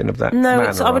something of that No,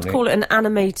 manner I would on call it an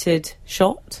animated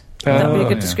shot. That would be a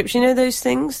good description. You know those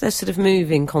things? They're sort of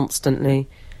moving constantly.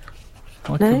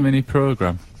 Like No? a mini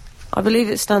programme. I believe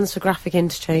it stands for graphic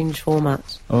interchange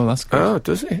format. Oh, that's good. Oh,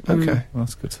 does it? Okay. Well,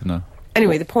 that's good to know.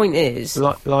 Anyway, the point is...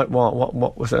 Like what?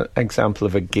 What was an example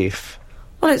of a GIF?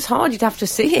 Well, it's hard. You'd have to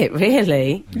see it,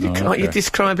 really. Can't you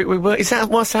describe it with words? Is that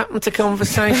what's happened to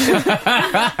conversation?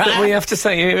 That we have to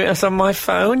say it's on my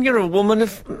phone? You're a woman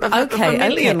of a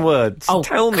million words. Oh,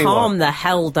 tell me calm what. the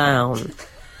hell down.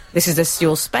 This is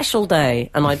your special day,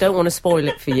 and I don't want to spoil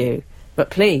it for you. But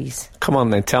please. Come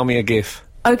on then, tell me a GIF.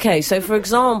 Okay, so for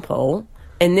example,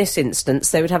 in this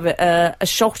instance, they would have a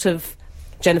shot of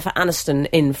Jennifer Aniston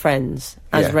in Friends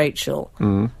as Rachel,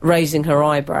 raising her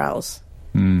eyebrows.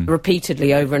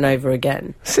 Repeatedly over and over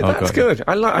again. See, that's good.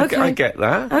 I get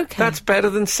that. Okay. That's better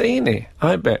than seeing it,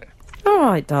 I bet. All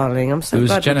right, darling, I'm so There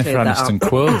was a glad Jennifer you cleared that Aniston up.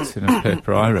 quote in a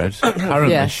paper I read.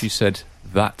 Apparently Yes. she said,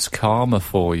 "That's karma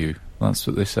for you." That's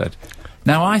what they said.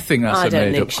 Now, I think that's I a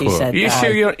don't made-up think she quote. said You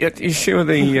that. sure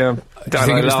the think it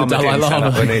Dalai was the Lama Dalai didn't turn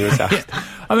up Lama? when he was asked?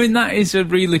 I mean, that is a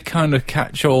really kind of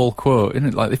catch-all quote, isn't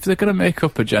it? Like, if they're going to make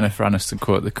up a Jennifer Aniston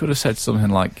quote, they could have said something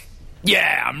like,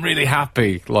 "Yeah, I'm really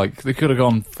happy." Like, they could have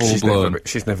gone full-blown.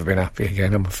 She's never been happy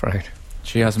again, I'm afraid.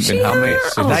 She hasn't been happy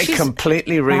since. They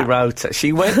completely rewrote her.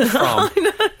 She went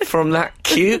from that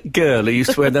cute girl who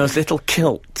used to wear those little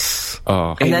kilts.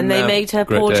 Oh. And then they made her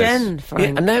Great poor days. Jen, Frank. Yeah,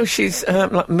 and now she's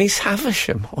like Miss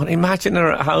Havisham. Well, imagine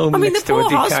her at home I mean, the next to a poor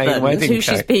decaying husband, wedding who cake.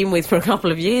 she's been with for a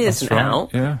couple of years That's now.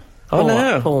 right, yeah. Oh,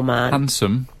 no. Poor man.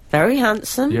 Handsome, Very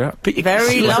handsome. yeah. But you-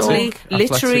 Very she was lovely all-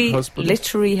 athletic husband.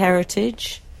 literary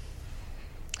heritage.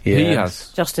 Yeah. He has.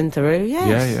 Justin Theroux, yes.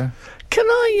 Yeah, yeah. Can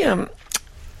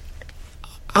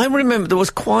I remember there was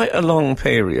quite a long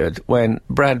period when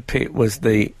Brad Pitt was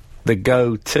the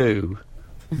go-to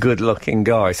good-looking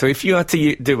guy. So if you had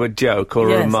to do a joke or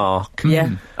a Yes. remark...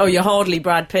 Yeah. Oh, you're hardly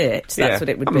Brad Pitt. That's what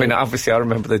it would I be. mean, obviously I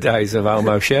remember the days of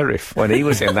Homo Sheriff when he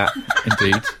was in that...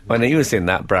 Indeed. when he was in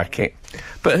that bracket.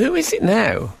 But who is it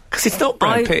now? Because it's not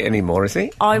Brad Pitt anymore, is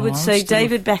he? I would I'm say still-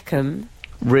 David Beckham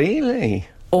Really?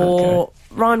 or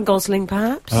Ryan Gosling,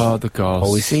 perhaps. Oh, the Gauze.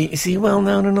 Oh, is he well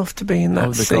known enough to be in that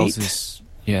Oh, the seat? Gauze is...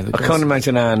 Yeah, the I Gauze. can't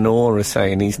imagine our Nora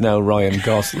saying he's no Ryan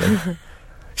Gosling.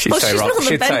 She'd well, say she's Rock. not the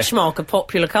she'd say, benchmark of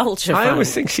popular culture. I Frank.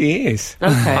 always think she is.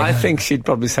 Okay. I think she'd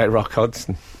probably say Rock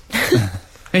Hudson.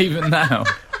 Even now.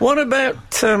 What about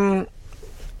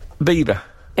Bieber?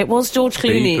 It was George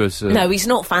Clooney. Bieber's, No, he's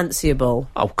not fanciable.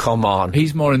 Oh, come on.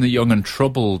 He's more in the young and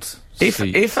troubled If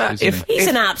seat, if isn't he? He's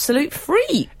an absolute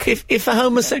freak. if a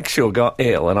homosexual got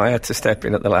ill and I had to step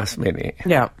in at the last minute,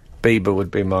 Yeah. Bieber would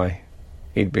be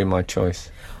he'd be my choice.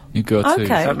 You go to... Okay.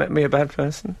 Does that make me a bad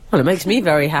person? Well, it makes me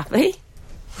very happy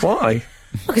Why?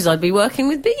 because I'd be working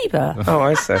with Bieber. Oh,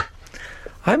 I see.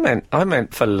 I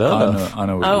meant for love. I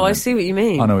know what you Oh, I meant. see what you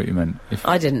mean. I know what you meant. If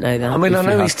I didn't know that. I mean, I If you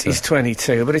know had he's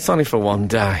 22, but it's only for one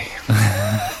day.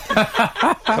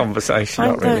 Conversation,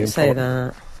 not really don't say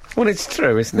important. that. Well, it's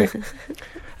true, isn't it?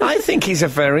 I think he's a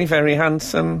very, very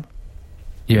handsome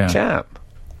yeah. chap.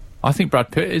 I think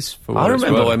Brad Pitt is, for what I it's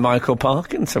remember worth. when Michael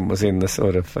Parkinson was in the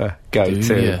sort of Do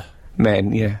go-to you?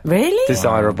 men, yeah. Really?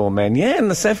 Desirable men, yeah, in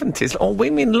the 70s. All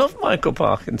women loved Michael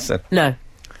Parkinson. No.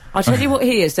 I'll tell you what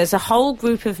he is. There's a whole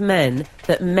group of men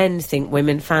that men think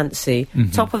women fancy.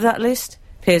 Mm-hmm. Top of that list,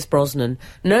 Pierce Brosnan.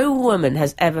 No woman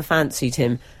has ever fancied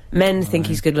him. Men think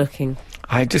he's good looking.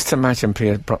 I just imagine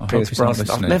Pierce he's not Brosnan. I've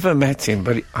listening. never met him,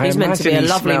 but I He's imagine meant to be a he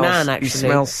lovely smells, man, He actually.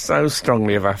 smells so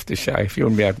strongly of aftershave. You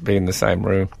wouldn't be able to be in the same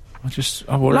room.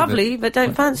 I worry Lovely, but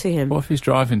don't fancy him. What if he's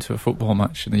driving to a football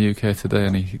match in the UK today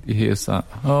and he hears that?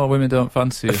 Oh, women don't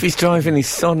fancy you. If he's driving his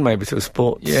son maybe to a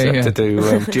sports to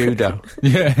do judo.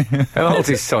 Yeah. How old's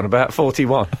his son? About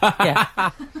 41.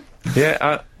 Yeah.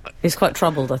 Yeah, He's quite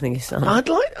troubled, I think, his son. I'd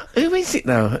like... Who is it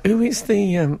now? Who is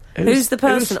the... Who's the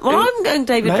person? Well, I'm going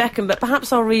David Ma- Beckham, but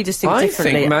perhaps our readers think I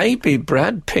differently. think maybe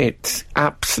Brad Pitt's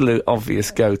absolute obvious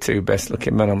go-to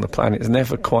best-looking man on the planet is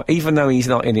never quite... Even though he's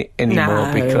not in it anymore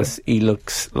No. because he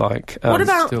looks like... What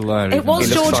about... still there, it even was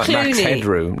He looks George like Max Clooney.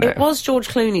 Headroom now. It was George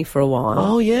Clooney for a while.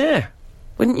 Oh, yeah.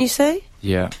 Wouldn't you say?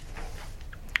 Yeah.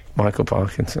 Michael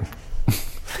Parkinson.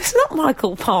 It's not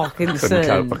Michael Parkinson.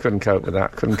 I couldn't cope with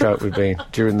that. Couldn't cope with being...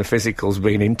 During the physicals,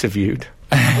 being interviewed.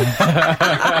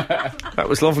 That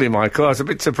was lovely, Michael. I was a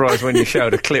bit surprised when you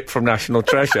showed a clip from National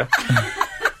Treasure.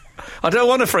 I don't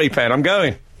want a free pen, I'm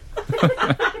going.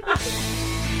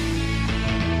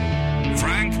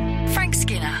 Frank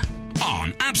Skinner.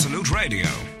 on Absolute Radio.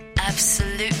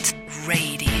 Absolute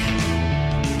Radio.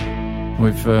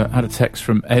 We've had a text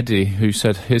from Eddie who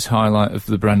said his highlight of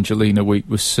the Brangelina week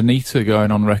was Sunita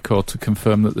going on record to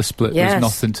confirm that the split was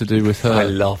nothing to do with her. I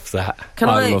love that.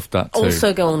 I love that too.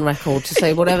 Also go on record to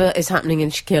say whatever is happening in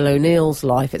Shaquille O'Neal's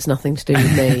life, it's nothing to do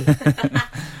with me.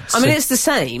 I mean, it's the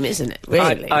same, isn't it,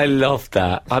 really? I love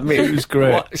that. I mean, It was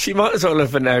great. She might as well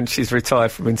have announced she's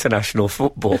retired from international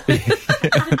football.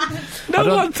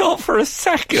 No one thought for a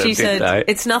second, She did said, they?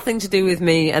 it's nothing to do with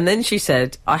me, and then she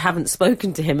said, I haven't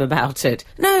spoken to him about it.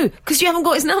 No, because you haven't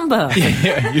got his number.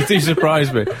 Yeah, you do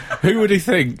surprise me. Who would he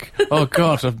think? Oh,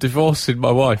 God, I'm divorcing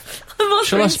my wife.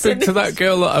 Shall I speak to that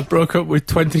girl that I broke up with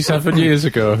 27 years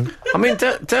ago? I mean,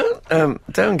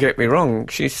 don't get me wrong.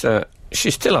 She's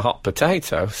still a hot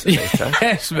potato, Sunita.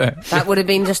 Yes, mate. That would have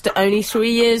been just only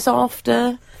 3 years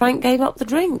after Frank gave up the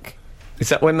drink. Is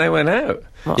that when they went out?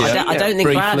 Well, Yeah. I don't think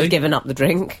Brad Briefly. had given up the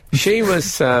drink, She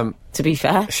was to be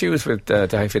fair. she was with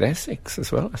David Essex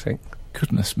as well, I think.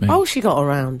 Goodness me. Oh, she got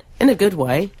around. In a good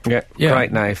way. Yeah, Yeah.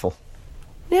 great navel.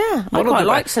 Yeah, I One of quite the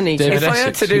like best- Sunita. David If I had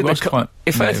Essex, to he do was the quite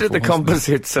if I had to do the naval, wasn't he?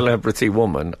 composite celebrity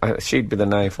woman, she'd be the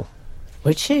navel.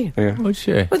 Would she? Yeah. Would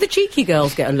she? Well, the cheeky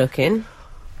girls get a look in.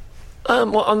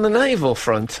 Well, on the naval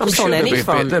front, I'm Just sure on there'd any be,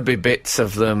 front. there'd be bits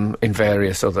of them in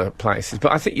various other places,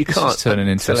 but I think you This can't. is turning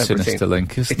into a celebrity- sinister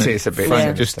link, isn't it? It is a bit.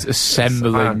 Frank sinister. just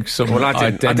assembling some Well,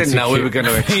 I didn't know we were going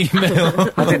to. email.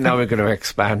 I didn't know we were going to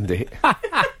expand it.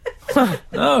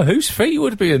 Oh, whose feet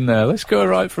would be in there? Let's go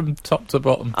right from top to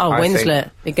bottom. Oh, I Winslet.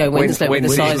 You go Winslet with the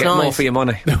you size get more 9. for your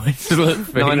money. Winslet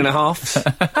feet.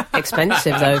 9.5.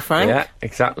 Expensive, though, Frank. Yeah,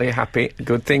 exactly. Happy.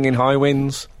 Good thing in high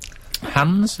winds.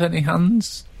 Hands? Any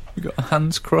hands? You got a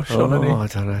hands crush on any? I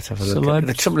don't know. Let's have a look. Celebs?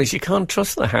 The trouble is, you can't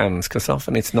trust the hands because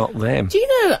often it's not them. Do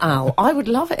you know, Al, I would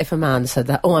love it if a man said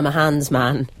that. Oh, I'm a hands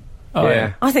man. Oh,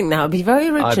 yeah. I think that would be very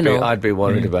original. I'd be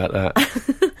worried about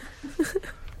that.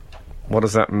 What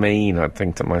does that mean? I'd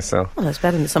think to myself. Well, that's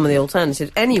better than some of the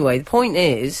alternatives. Anyway, the point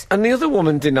is, And the other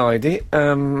woman denied it.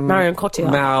 Marion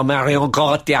Cotillard. Marion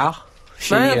Cotillard.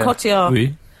 Marion Cotillard.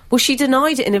 Oui. Well, she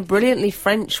denied it in a brilliantly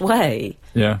French way.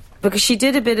 Yeah. Because she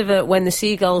did a bit of a when the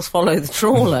seagulls follow the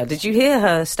trawler. Did you hear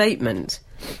her statement?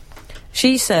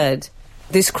 She said,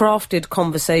 this crafted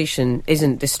conversation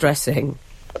isn't distressing.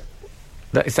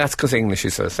 That's because English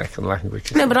is her second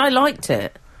language. No, but I liked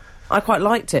it. I quite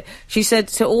liked it. She said,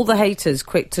 to all the haters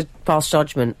quick to pass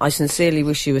judgment, I sincerely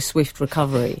wish you a swift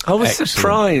recovery. I was Excellent.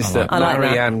 surprised that I like that.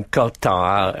 Marianne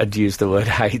Cotillard had used the word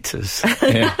haters.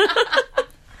 Yeah.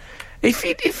 If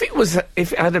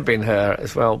it had have been her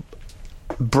as well,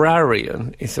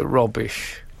 Brarian is a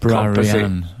rubbish composite.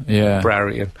 Brarian. Yeah.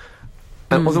 Brarian.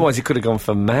 Otherwise, he could have gone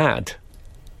for mad.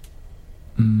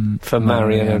 For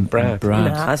Marion and Brad. No,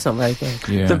 that's not very good.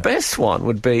 Yeah. The best one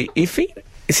would be if he.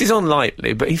 This is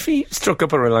unlikely, but if he struck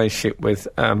up a relationship with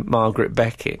Margaret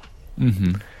Beckett,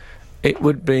 it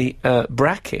would be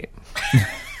Brackett.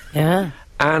 Yeah.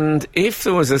 And if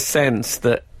there was a sense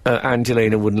that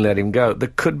Angelina wouldn't let him go,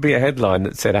 there could be a headline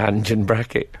that said Ange and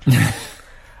Brackett.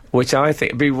 Which I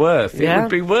think would be worth. It Yeah.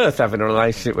 would be worth having a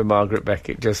relationship with Margaret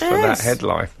Beckett just for that Yes.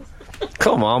 headline.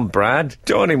 Come on, Brad.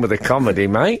 Join him with a comedy,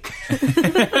 mate.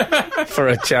 For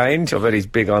a change. I bet he's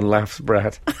big on laughs,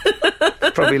 Brad.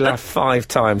 Probably laughed 5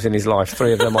 times in his life,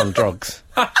 3 of them on drugs.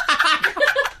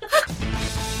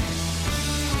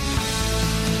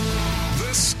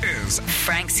 This is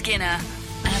Frank Skinner,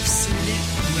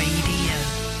 Absolute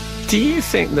Radio. Do you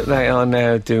think that they are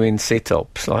now doing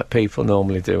sit-ups like people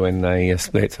normally do when they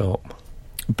split up?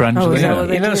 Brangelina. is that what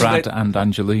they do? Brad Split- and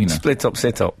Angelina. Split-up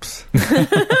sit-ups.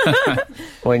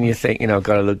 When you think,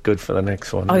 got to look good for the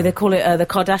next one. Oh, they call it, the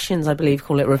Kardashians, I believe,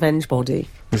 call it revenge body.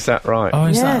 Is that right? Oh,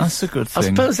 is Yes. that's a good I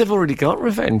thing. suppose they've already got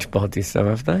revenge bodies, though,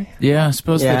 have they? Yeah, I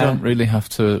suppose Yeah. they don't really have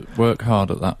to work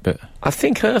hard at that bit. I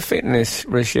think her fitness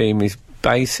regime is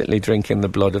basically drinking the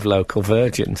blood of local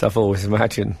virgins, I've always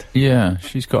imagined. Yeah,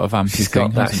 she's got a vampy She's thing,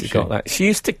 got that, hasn't she's she? got that. She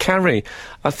used to carry,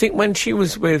 I think when she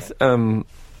was with,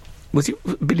 was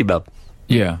it Billy Bob?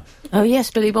 Yeah. Oh, yes,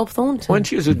 Billy Bob Thornton. When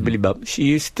she was with Billy Bob, she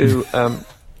used to,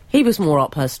 He was more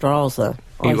up her Strasser,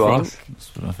 I he think. was.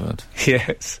 That's what I've heard.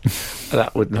 Yes,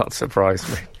 that would not surprise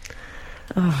me.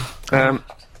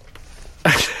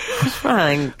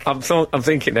 Frank. I'm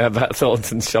thinking now about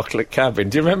Thornton's Chocolate Cabin.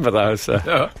 Do you remember those?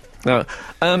 No.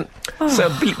 So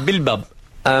Billy Bob,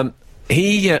 I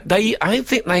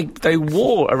think they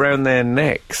wore around their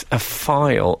necks a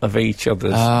file of each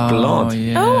other's blood.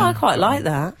 Yeah. Oh, I quite like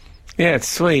that. Yeah, it's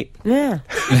sweet. Yeah.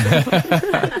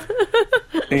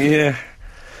 Yeah.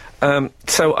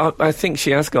 So I think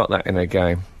she has got that in her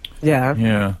game. Yeah.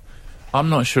 Yeah. I'm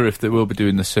not sure if they will be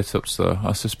doing the sit-ups, though.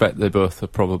 I suspect they both are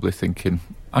probably thinking,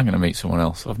 I'm going to meet someone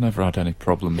else. I've never had any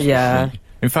problems Yeah. with me.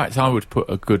 In fact, I would put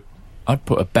a good I'd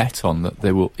put a bet on that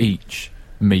they will each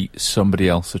meet somebody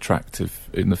else attractive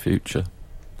in the future.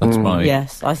 That's my...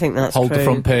 Yes, I think that's Hold true. the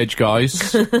front page,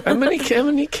 guys. How many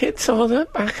kids are there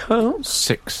back home?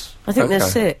 6. I think there's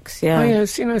Okay. 6, yeah. Oh, yeah,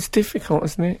 it's difficult,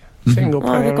 isn't it? Single Oh,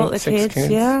 parent, they've got the 6 kids,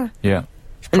 yeah. Yeah.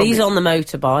 And he's on the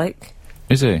motorbike.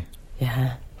 Is he?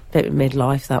 Yeah. Bit of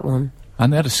midlife, that one.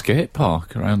 And they had a skate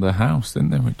park around their house,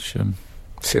 didn't they? Which,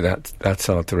 See, that's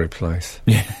hard to replace.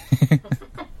 yeah.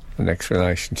 The next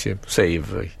relationship. Say,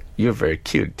 you're very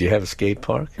cute. Do you have a skate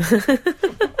park?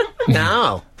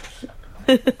 No.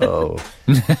 Oh.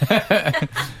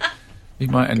 He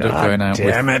might end up God going out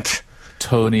damn with it.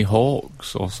 Tony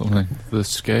Hawk's or something, the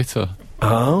skater.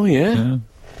 Oh, yeah.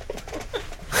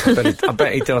 Yeah. I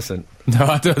bet he doesn't. No,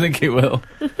 I don't think he will.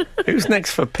 Who's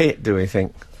next for Pitt, do we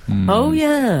think? Oh,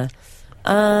 yeah.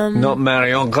 Not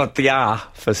Marion Cotillard,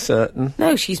 for certain.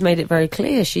 No, she's made it very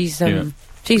clear. She's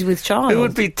with child. Who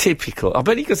would be typical? I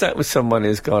bet he goes out with someone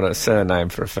who's got a surname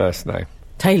for a first name.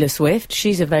 Taylor Swift,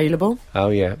 she's available. Oh,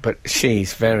 yeah, but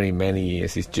she's very many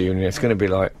years his junior. It's going to be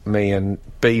like me and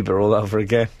Bieber all over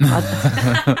again.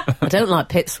 I don't like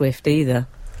Pitt Swift either.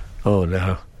 Oh,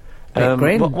 no. Bit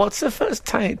grim. What's the first?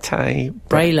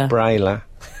 Brayler. Brayler.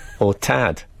 Or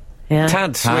Tad. Yeah.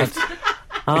 Tad Swift.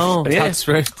 Oh. Yeah, Tad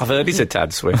Swift. I've heard he's a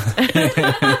Tad Swift.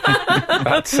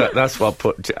 That's what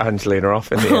put Angelina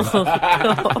off in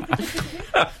the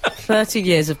end. 30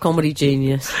 years of comedy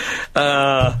genius.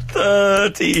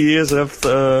 30 years of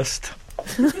thirst.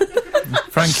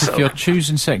 Frank, if you're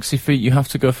choosing sexy feet, you have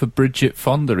to go for Bridget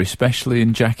Fonda, especially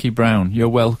in Jackie Brown. You're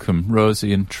welcome,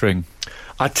 Rosie and Tring.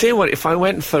 I tell you what, if I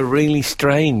went for really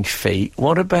strange feet,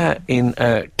 what about in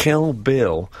Kill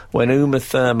Bill when Uma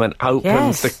Thurman opens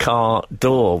Yes. the car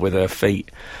door with her feet,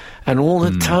 and all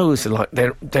the toes are like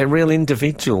they're real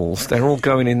individuals. They're all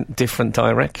going in different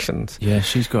directions. Yeah,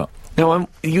 she's got... Now,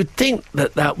 you'd think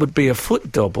that would be a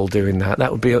foot double doing that.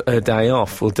 That would be a day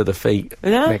off. We'll do the feet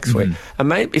Yeah. next week. And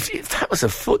maybe if that was a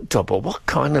foot double, what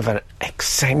kind of an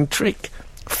eccentric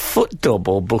foot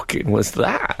double booking was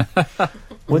that?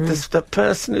 With the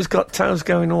person who's got toes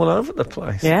going all over the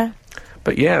place. Yeah.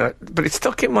 But it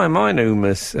stuck in my mind,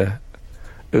 Uma's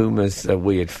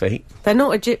weird feet. They're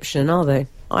not Egyptian, are they?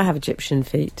 I have Egyptian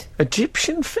feet.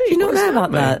 Egyptian feet? Do you not What does know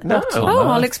about mean? that? No. Oh,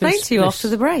 I'll no. explain This- to you this- after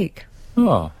the break.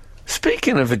 Oh,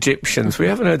 Speaking of Egyptians, we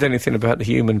haven't heard anything about the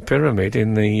human pyramid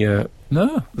in the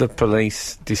no.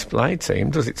 police display team.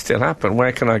 Does it still happen?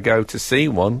 Where can I go to see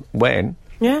one? When?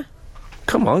 Yeah.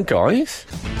 Come on, guys.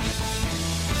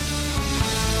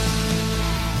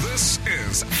 This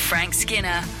is Frank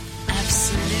Skinner,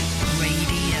 Absolute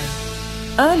Radio.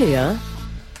 Earlier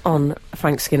on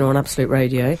Frank Skinner on Absolute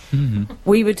Radio,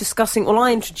 we were discussing... Well,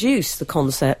 I introduced the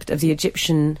concept of the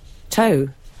Egyptian toe,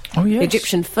 Oh, yes. the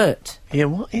Egyptian foot. Yeah,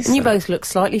 what is And you that? both look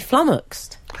slightly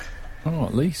flummoxed. Oh,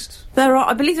 at least.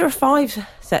 I believe there are 5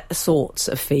 sorts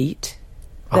of feet.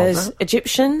 Are There's there?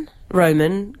 Egyptian,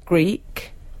 Roman,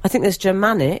 Greek, I think there's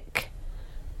Germanic,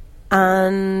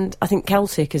 and I think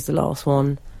Celtic is the last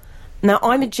one. Now,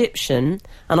 I'm Egyptian,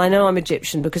 and I know I'm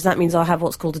Egyptian because that means I have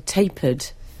what's called a tapered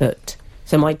foot.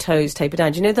 So my toes taper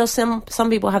down. Do you know there's some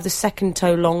people have the second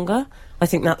toe longer? I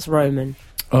think that's Roman.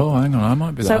 Oh, hang on, I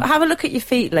might be So that. have a look at your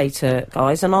feet later,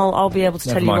 guys, and I'll be able to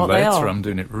Never tell you mind what they later, are. I'm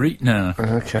doing it right now.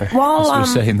 Okay. While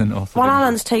As we say in the north of while England.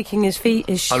 Alan's taking his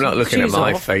I'm not looking at shoes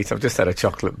my off, feet. I've just had a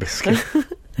chocolate biscuit.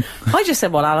 I just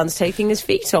said while Alan's taking his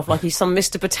feet off like he's some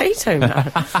Mr. Potato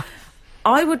Man.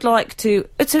 I would like to...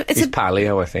 It's He's a...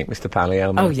 paleo, I think, Mr.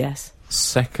 Paleo. Man. Oh, yes.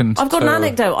 Second I've got toe. an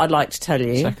anecdote I'd like to tell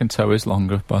you. Second toe is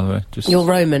longer, by the way. Just You're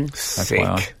Roman. Sick.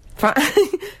 FYI. Frank,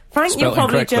 you're Spelt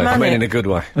probably incorrectly. I Germanic. mean, in a good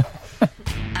way.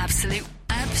 Absolute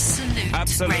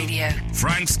Radio.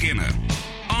 Frank Skinner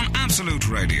on Absolute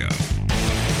Radio.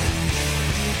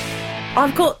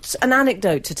 I've got an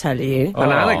anecdote to tell you. An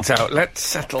Oh. anecdote. Let's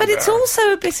settle But it's down.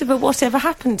 also a bit of a whatever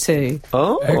happened to.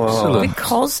 Oh. Excellent.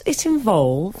 Because it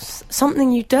involves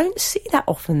something you don't see that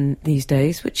often these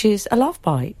days, which is a love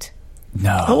bite.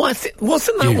 No. Oh,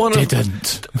 wasn't that you one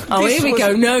didn't. Oh, This here we was-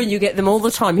 go. No, you get them all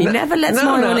the time. He never lets no,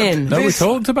 my no. one in. No, This- we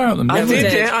talked about them. I didn't we? did,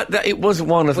 did. yeah. It was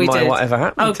one of We my did. whatever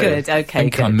happened Oh, to. good. I Okay,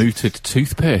 think I good. mooted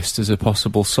toothpaste as a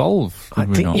possible solve. I did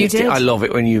we think not? you did. did. I love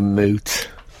it when you moot.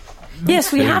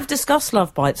 Yes, we have discussed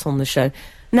love bites on the show.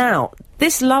 Now,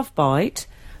 this love bite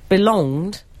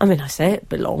belonged... I mean, I say it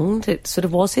belonged. It sort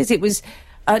of was his. It was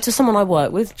to someone I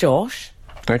work with, Josh,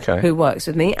 Okay. who works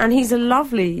with me, and he's a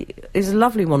lovely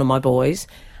one of my boys.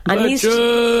 And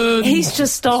Legend! he's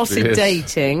just started Yes.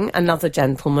 dating another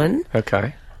gentleman,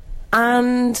 Okay.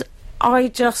 and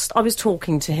I was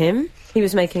talking to him, He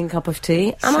was making a cup of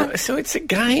tea. And So it's a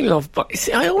gay love bite.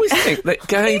 See, I always think that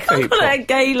gay people... a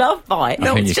gay love bite.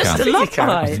 I think it's you just can. a love You can.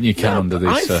 I bite. think you can under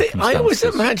these circumstances. I always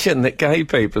imagine that gay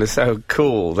people are so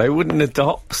cool, they wouldn't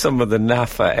adopt some of the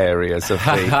NAFA areas of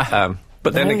the...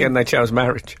 but then again, they chose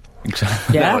marriage.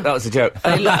 Exactly. Yeah. No, that was a joke.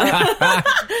 They love-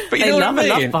 But you They know love what a I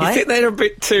love mean? bite. You think they're a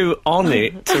bit too on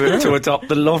it to adopt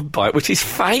the love bite, which is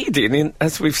fading, in,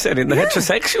 as we've said, in the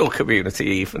heterosexual community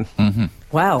even.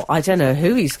 Well, I don't know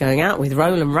who he's going out with,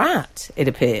 Roland Rat, it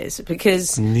appears,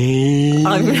 because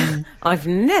I've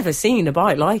never seen a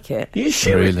bite like it. You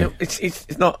sure? Really?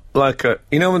 It's not like a...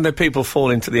 You know when the people fall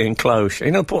into the enclosure?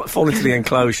 You know, fall into the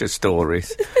enclosure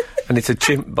stories, and it's a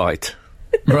chimp bite.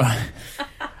 Right.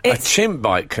 A chimp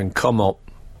bite can come up,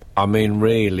 I mean,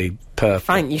 really perfect.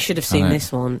 Frank, you should have seen I know.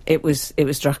 this one. It was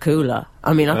Dracula.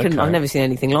 I mean, I've never seen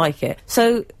anything like it.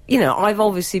 So, you know, I've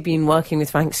obviously been working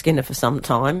with Frank Skinner for some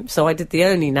time, so I did the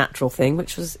only natural thing,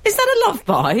 which was, is that a love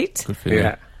bite? Good for you.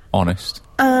 Yeah. Honest.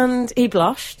 And he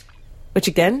blushed, which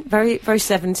again, very, very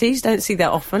 70s, don't see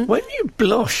that often. When you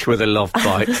blush with a love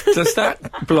bite, does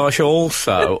that blush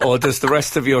also, or does the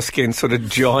rest of your skin sort of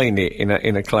join it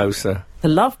in a closer... The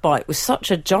love bite was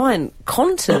such a giant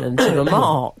continent of a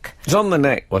mark. It's on the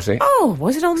neck, was it? Oh,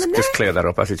 was it on the neck? Just clear that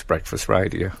up as it's breakfast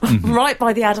radio. Right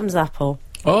by the Adam's apple.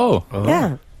 Oh.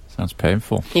 Yeah. Sounds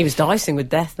painful. He was dicing with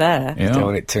death there. Yeah. Don't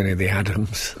want it too near the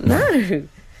Adams. No.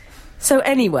 So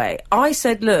anyway, I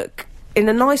said, look, in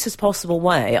the nicest possible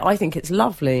way, I think it's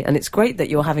lovely and it's great that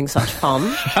you're having such fun.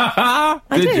 I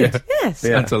Did you? Yes. Yeah.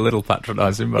 That's a little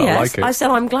patronising, but Yes. I like it. I said,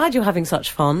 I'm glad you're having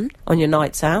such fun on your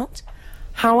nights out.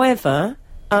 However,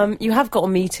 you have got a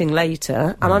meeting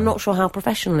later, and I'm not sure how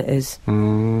professional it is.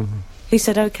 He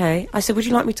said, OK. I said, would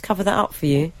you like me to cover that up for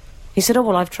you? He said, oh,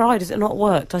 well, I've tried. Has it not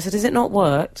worked? I said, has it not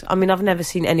worked? I mean, I've never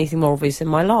seen anything more obvious in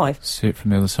my life. See it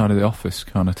from the other side of the office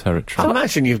kind of territory. I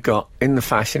imagine you've got, in the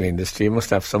fashion industry, you must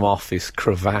have some office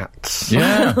cravats.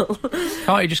 Yeah.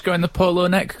 Can't you just go in the polo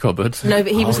neck cupboard? No,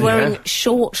 but he was Oh, wearing yeah.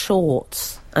 short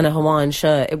shorts and a Hawaiian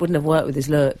shirt. It wouldn't have worked with his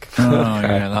look. Oh,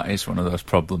 yeah, that is one of those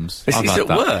problems. This I've is had at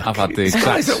that. work. I've had the This exact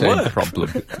guy's at same work. problem.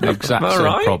 The exact Am I same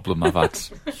right? problem. I've had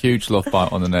huge love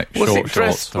bite on the neck, Was short it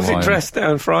dressed? shorts, Was it Hawaiian. dressed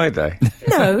down Friday?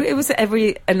 No, it was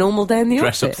a normal day in the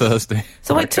Dress up office. Thursday.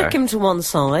 So I Okay. took him to one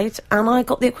side and I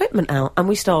got the equipment out and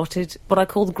we started what I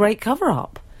call the great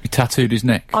cover-up. He tattooed his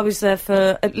neck. I was there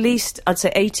for at least, I'd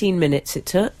say, 18 minutes it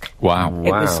took. Wow.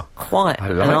 It was Wow. quite I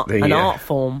an, like an art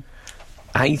form.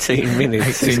 18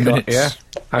 minutes. 18 it's got- minutes. Yeah.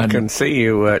 I And- can see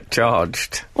you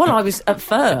charged. Well, I was, at At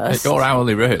first, your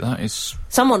hourly rate, that is...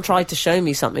 someone tried to show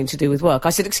me something to do with work. I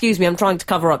said, excuse me, I'm trying to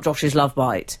cover up Josh's love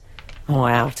bite. Oh,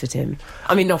 I outed him.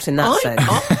 I mean, not in that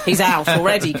sense. He's out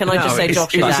already. Can I just say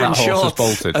Josh is he's in out? Horse is shorts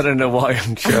bolted. and a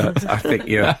Hawaiian shirt. I think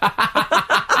you're...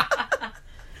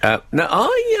 No,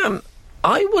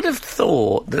 I would have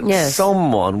thought that Yes.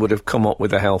 someone would have come up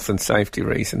with a health and safety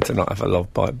reason to not have a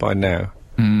love bite by now.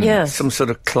 Yes. Some sort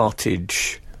of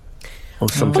clottage or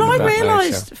something But I of that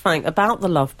realised, nature. Frank, about the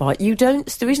love bite, you don't...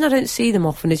 The reason I don't see them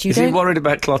often is you Is he don't... worried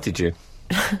about clottaging?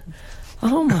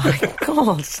 Oh, my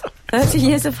God. 30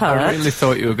 years of hurt. I really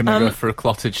thought you were going to go for a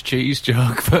clottage cheese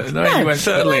joke, but no, you went for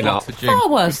certainly not. clottaging. Far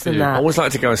worse Good for than you. that. I always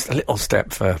like to go a little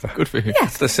step further. Good for you.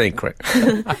 That's the secret.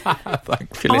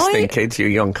 If you're listening, kids, you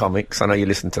young comics, I know you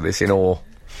listen to this in awe.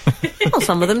 Well,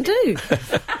 some of them do.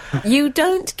 You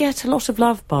don't get a lot of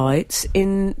love bites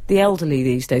in the elderly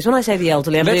these days. When I say the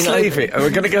elderly, I'm Let's being leave it. We're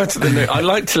going to go to the new... I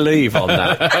like to leave on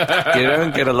that. You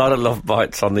don't get a lot of love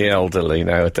bites on the elderly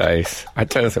nowadays. I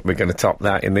don't think we're going to top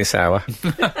that in this hour.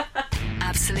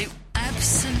 Absolute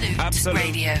Absolute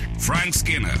Radio. Frank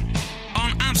Skinner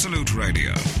on Absolute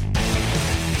Radio.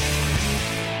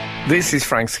 This is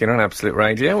Frank Skinner on Absolute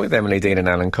Radio with Emily Dean and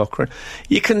Alan Cochrane.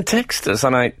 You can text us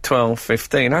on 8 12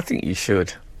 15. I think you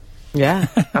should. Yeah.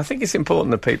 I think it's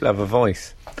important that people have a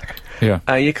voice. Yeah.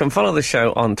 You can follow the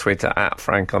show on Twitter at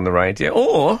Frank on the Radio,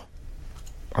 or,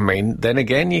 I mean, then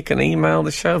again, you can email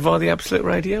the show via the Absolute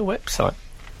Radio website.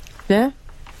 Yeah.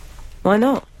 Why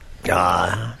not?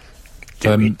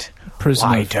 Do it. Prisoner,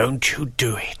 Why don't you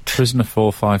do it? Prisoner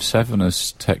 457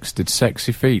 has texted,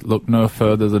 sexy feet look no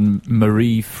further than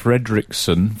Marie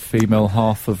Fredriksson, female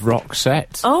half of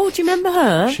Roxette. Oh, do you remember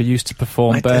her? She used to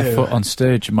perform I barefoot do. on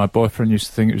stage, and my boyfriend used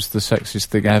to think it was the sexiest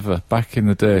thing ever. Back in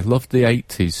the day, loved the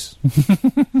 80s.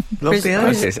 Love the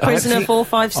artist. Prisoner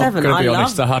 457. I'm going I to be love.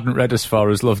 honest, I hadn't read as far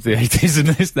as loved the 80s, and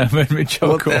this now made me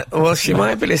Well, chuckle. well, she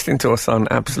might be listening to us on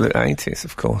Absolute 80s,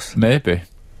 of course. Maybe.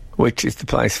 which is the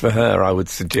place for her, I would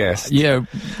suggest. Yeah.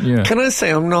 Can I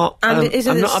say I'm not? And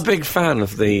isn't I'm it not a big fan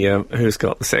of the "Who's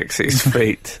got the sexiest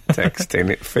feet" texting.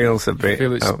 It feels a bit. I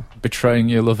feel it's betraying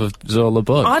your love of Zola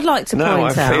Budd. I'd like to no,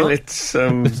 point I out feel it's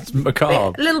It's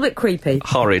macabre. a little bit creepy.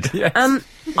 horrid. Yes.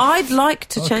 I'd like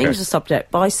to change Okay. the subject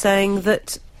by saying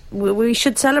that we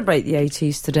should celebrate the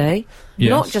 80s today, Yes.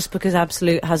 not just because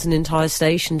Absolute has an entire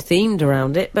station themed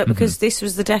around it, but because this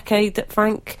was the decade that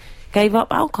Frank gave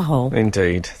up alcohol.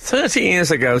 Indeed. 30 years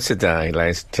ago today,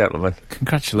 ladies and gentlemen.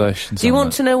 Congratulations. Do you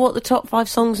want to know what the top 5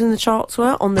 songs in the charts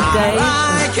were on the day?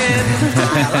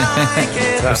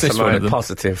 That's this the one most of them?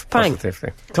 positive Frank,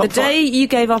 thing. The Top day you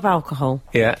gave up alcohol.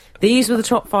 Yeah, These were the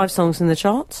top 5 songs in the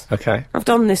charts. okay. I've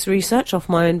done this research off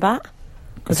my own bat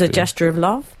as a Good. gesture of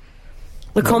love.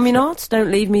 The Communards, Don't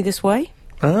Leave Me This Way.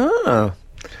 Oh.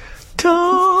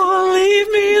 Don't leave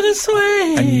me this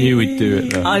way. I knew he'd do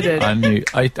it, though. I did. I knew.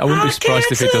 I wouldn't be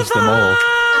surprised if he does them all.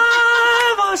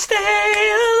 I stay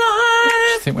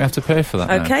I think we have to pay for that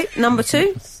now. Okay, number 2.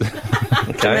 alive.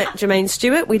 Okay. Jermaine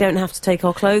Stewart, We Don't Have to Take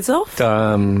Our Clothes Off.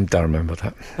 Don't remember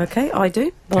that. Okay, I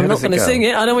do. But How I'm not does it going to go? sing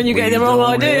it. I don't want you getting the wrong We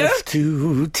idea. don't have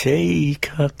to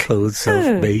take our clothes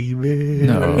Oh. off, baby.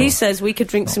 No. He says we could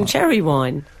drink some cherry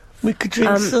wine. We could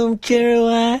drink some cherry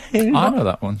wine. I know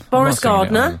that one. I'm Boris not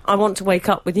singing it, Gardner, I Want to Wake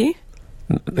Up With You.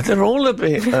 They're all a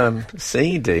bit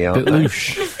seedy, aren't Bit they?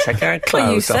 louche. Take our Well, you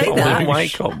clothes off. say I that. want to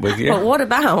wake up with you. But what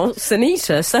about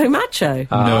Sunita, So Macho?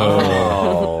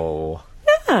 Oh.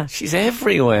 Yeah. She's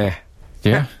everywhere.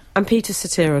 Yeah. And Peter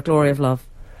Cetera, Glory of Love.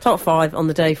 Top 5 on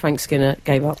the day Frank Skinner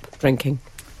gave up drinking.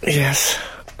 Yes.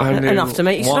 I knew Enough to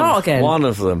make you start again. One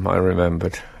of them I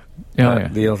remembered. Yeah.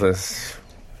 The others,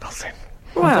 nothing.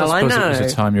 Well, I suppose know. it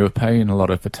was a time you were paying a lot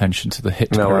of attention to the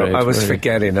hit No, parade. I was really.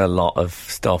 forgetting a lot of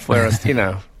stuff. Whereas,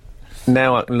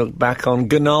 now I can look back on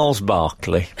Gnarls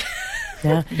Barkley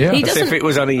Yeah. Yeah. He as if doesn't. it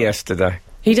was only yesterday.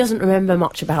 He doesn't remember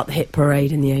much about the hit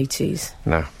parade in the 80s.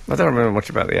 No, I don't remember much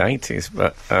about the 80s,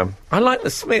 but I like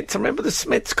the Smiths. I remember the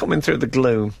Smiths coming through the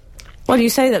gloom. Well, you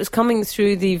say that was coming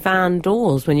through the van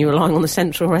doors when you were lying on the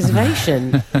central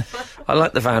reservation. I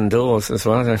like the Van Doors as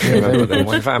well. I don't know if you remember them.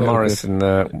 When Van Morrison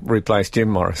replaced Jim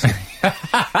Morrison.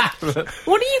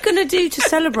 What are you going to do to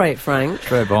celebrate, Frank?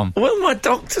 Très bon. Well, my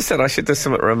doctor said I should do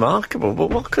something remarkable, but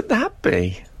what could that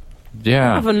be?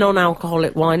 Yeah. Have a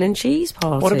non-alcoholic wine and cheese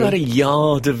party. What about a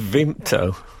yard of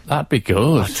Vimto? That'd be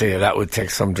good. I tell you, that would take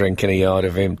some drinking, a yard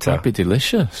of Vimto. That'd be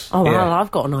delicious. Oh, well, Yeah.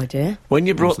 I've got an idea. When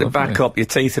you brought That's it back lovely. up, your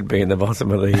teeth would be in the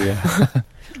bottom of the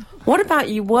What about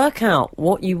you work out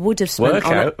what you would have spent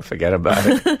workout. Forget about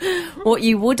it. what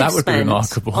you would That have would be spent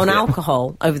remarkable. on Yeah.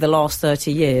 alcohol over the last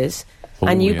 30 years, Oh,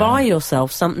 and you yeah. buy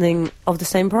yourself something of the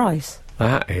same price.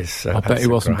 That is. I bet he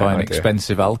wasn't buying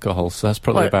expensive alcohol, so that's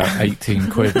probably Well- about 18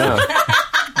 quid. No.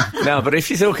 No, but if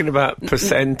you're talking about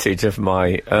percentage of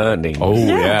my earnings, Oh,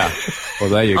 yeah. Well,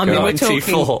 there you I go. mean, we're talking-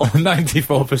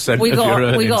 94% We of got- your we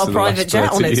earnings got a for the private last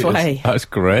jet on 30 its years. way. That's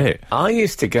great. I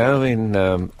used to go in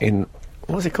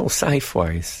what's it called,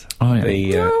 Safeways. Oh, yeah.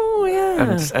 The, Oh,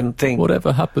 yeah. and think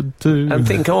Whatever happened to... and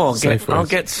think, oh, I'll Safeways.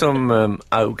 get some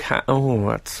oak hat.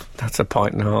 Oh, that's a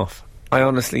pint and a half. I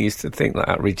honestly used to think that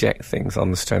I'd reject things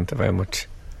on the strength of how much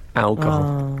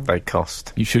alcohol they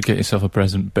cost. You should get yourself a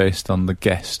present based on the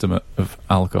guesstimate of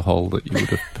alcohol that you would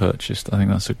have purchased. I think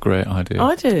that's a great idea.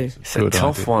 I do. It's a Good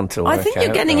tough idea. one to work I think you're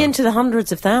out, getting though. into the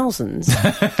hundreds of thousands.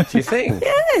 Do you think?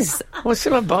 Yes. What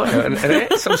should I buy?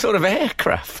 Some sort of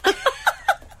aircraft.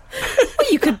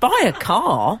 Well, you could buy a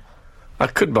car. I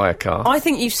could buy a car. I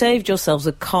think you've saved yourselves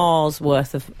a car's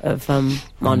worth of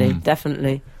money,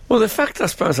 definitely. Well, the fact I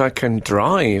suppose I can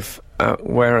drive,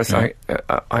 whereas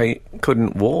I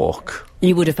couldn't walk.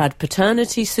 You would have had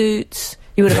paternity suits.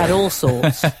 You would have had all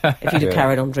sorts if you'd have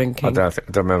carried on drinking. I don't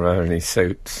remember having any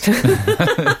suits.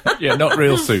 Yeah, not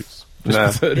real suits.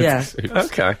 No. Yeah. Suits.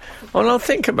 Okay. Well, I'll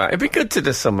think about it. It'd be good to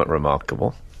do something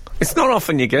remarkable. It's not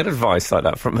often you get advice like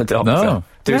that from a doctor. No.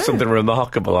 Do No. something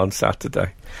remarkable on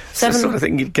Saturday. It's the Seven- sort of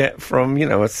thing you'd get from,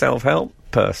 a self-help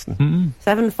person.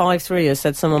 753 has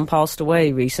said someone passed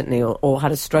away recently or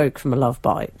had a stroke from a love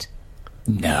bite.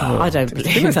 No. I don't It's been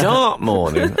a believe that. dark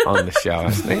morning on the show,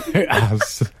 hasn't it? It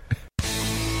has.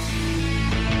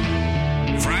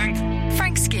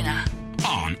 Frank Skinner.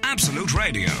 on Absolute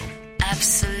Radio.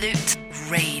 Absolute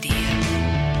Radio.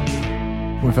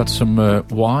 We've had some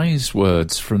wise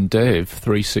words from Dave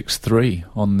 363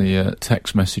 on the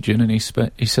text messaging, and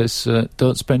he says,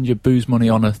 "Don't spend your booze money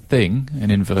on a thing," in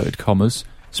inverted commas.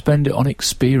 Spend it on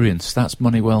experience. That's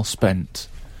money well spent.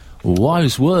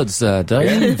 Wise words there,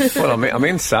 Dave. Well, I'm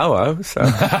in Soho, so...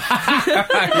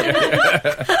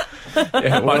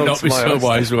 Yeah, it might not World's be my so oyster.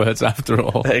 wise words after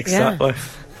all. Exactly.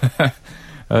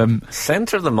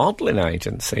 Centre of the modelling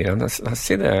agency, and I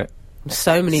see there.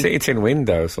 So many. See it in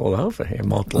windows all over here, A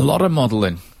modelling. lot of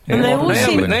modelling. And they all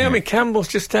Naomi Campbell's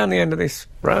just down the end of this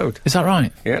road. Is that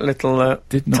right? Yeah, little,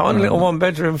 Did not tiny know little that.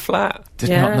 one-bedroom flat.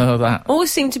 Did not know that.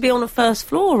 Always seem to be on a first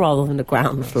floor rather than a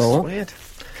ground floor. Weird.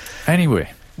 Anyway,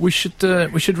 we should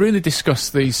really discuss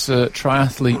these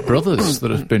triathlete brothers that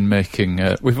have been making.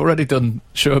 We've already done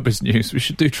showbiz news. We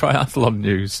should do triathlon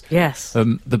news. Yes.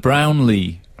 The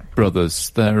Brownlee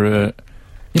brothers. They're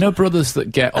brothers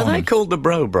that get Are on. they called the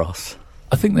Bro Bros?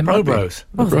 I think they might be. Bros.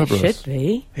 The Bro they Bros. should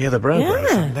be. Yeah, the Bro Bros.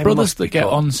 They Brothers must that be get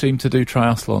called. on seem to do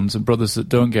triathlons, and brothers that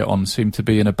don't get on seem to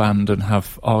be in a band and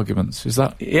have arguments. Is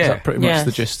that pretty much Yes.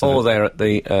 the gist of Or it? they're at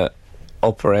the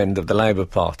upper end of the Labour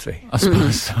Party. I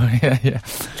suppose so, yeah.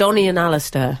 Johnny and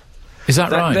Alistair. Is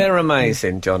that right? They're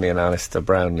amazing, Johnny and Alistair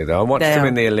Brownlee, though. I watched They them are.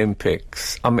 in the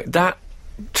Olympics. I mean, that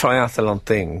triathlon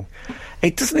thing,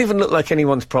 it doesn't even look like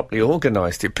anyone's properly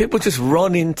organised it. People just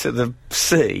run into the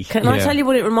sea. Can I Yeah. tell you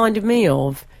what it reminded me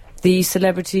of? The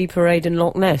celebrity parade in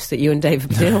Loch Ness that you and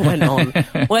David Peel went on,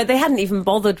 where they hadn't even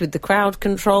bothered with the crowd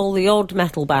control, the odd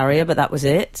metal barrier, but that was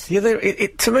it. Yeah,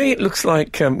 to me it looks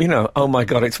like, oh my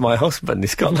God, it's my husband.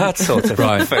 It's got that sort of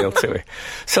Right. feel to it.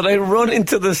 So they run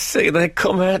into the sea, they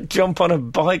come out, jump on a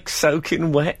bike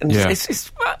soaking wet, and Yeah.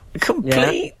 it's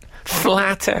complete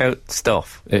flat-out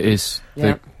stuff. It is.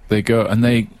 Yeah. They go and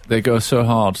they go so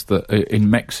hard that in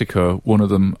Mexico, one of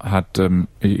them had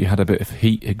he had a bit of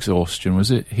heat exhaustion. Was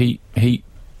it heat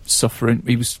suffering?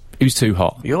 He was too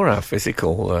hot. You're our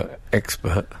physical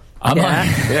expert. Am I?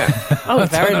 Yeah. Oh,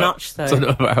 very much so. Don't know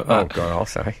about Oh, that. God, I'll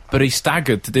say. But he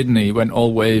staggered, didn't he? He went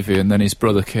all wavy, and then his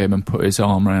brother came and put his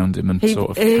arm round him and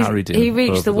sort of carried him. He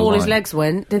reached over the wall, his line. legs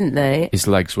went, didn't they? His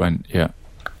legs went, yeah.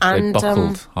 They And,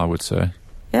 buckled, I would say.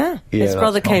 Yeah, Yeah, his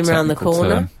brother that's came Not a round the technical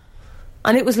corner. term.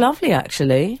 And it was lovely,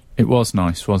 actually. It was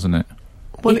nice, wasn't it?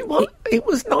 Well, it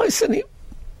was nice and it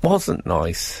wasn't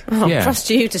nice. Oh, Yeah. I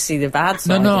trust you to see the bad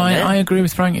No, side. no, of it. I agree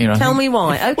with Frankie. Tell me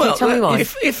why. Okay, Well, tell me why.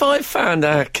 If I found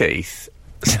our Keith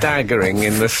staggering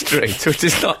in the street, which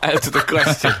is not out of the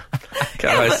question,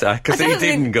 can I say? Because I he don't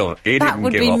didn't think go. He that didn't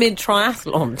would give be up.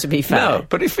 mid-triathlon, to be fair. No,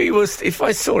 but if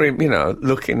I saw him,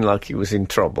 looking like he was in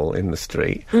trouble in the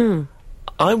street,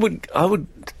 I would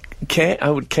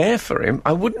care for him.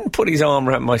 I wouldn't put his arm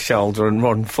around my shoulder and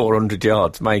run 400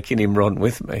 yards, making him run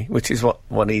with me, which is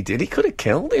what he did. He could have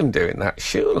killed him doing that,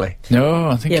 surely. No,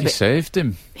 I think Yeah, he but- saved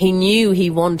him. He knew he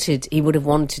would have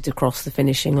wanted to cross the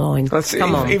finishing line. That's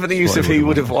Come on. even the use What of he he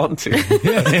would have wanted. God,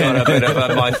 I don't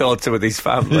have my thoughts with his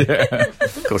family.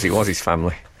 Of course, he was his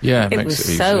family. Yeah, It makes was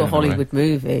easier, so in a way. Hollywood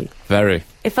movie. Very.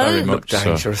 If very only- much so.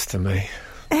 Dangerous to me.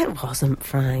 It wasn't,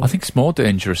 Frank. I think it's more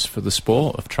dangerous for the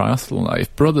sport of triathlon. Like,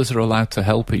 if brothers are allowed to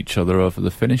help each other over the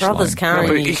finish Brothers line. carrying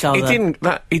But each other.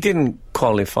 he didn't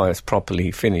qualify as properly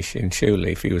finishing,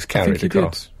 surely, if he was I carried think he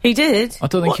across. did. He did. I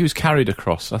don't think he was carried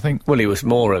across. I think Well, he was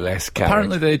more or less carried.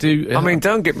 apparently they do. I mean,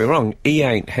 don't get me wrong, he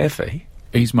ain't heavy.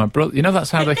 he's my brother. You know,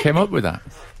 that's how they came up with that.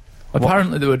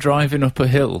 Apparently they were driving up a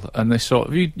hill and they saw.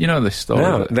 You know this story?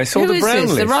 No, they saw Who the is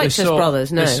this? The Brownlees. Righteous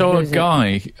Brothers? No, They saw who a is it?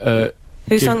 guy.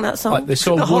 Who sung that song? Like, they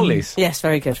saw The one. Hollies. Yes,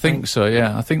 very good. I think so,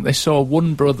 yeah. I think they saw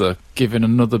one brother giving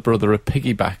another brother a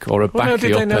piggyback or a Well, how backy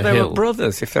did they up know a they hill. were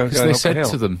brothers if they were Because going they up a said hill?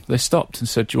 to them, they stopped and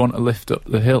said, "Do you want to lift up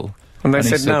the hill?" And they he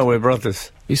said, no, we're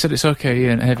brothers. He said, "It's okay, he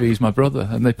ain't heavy, he's my brother,"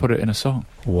 and they put it in a song.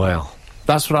 Well.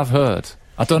 That's what I've heard.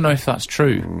 I don't know if that's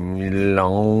true.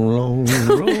 Long, long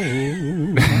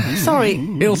road. Sorry,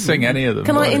 He'll sing any of them.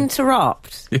 can I won't he?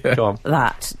 interrupt Go on.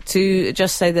 that to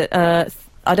just say that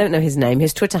I don't know his name.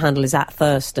 His Twitter handle is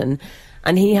 @Thurston,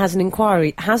 and he has an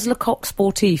inquiry. Has Lecoq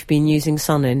Sportif been using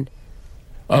Sun-In?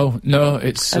 Oh, no,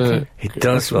 it's... Okay. It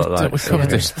does look like We've covered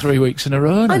this 3 weeks in a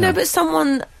row now. I know, but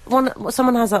someone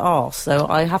has asked, so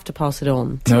I have to pass it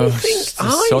on. No, I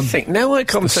think now I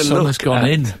come the to sun look has gone at,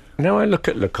 in. Now I look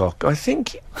at Lecoq, I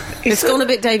think It's gone a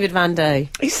bit David Van Day.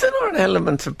 is there not an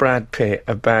element of Brad Pitt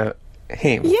about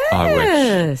him?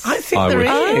 Yes. I think I there wish.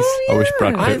 is. I wish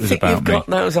Brad I Pitt was think about you've me. got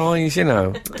those eyes,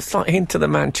 It's like hint of the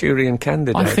Manchurian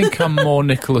Candidate. I think I'm more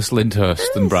Nicholas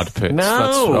Lyndhurst than Brad Pitt. No.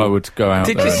 That's what I would go out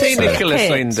Did there you and see say. Nicholas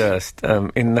Pitt.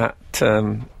 Lyndhurst in that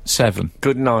 7.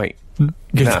 Good Night? Good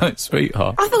No. night,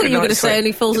 sweetheart. I thought you were going to say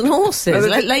Only Fools and Horses.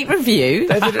 Late review.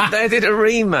 They did a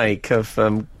remake of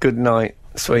Good Night,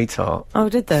 Sweetheart. Oh,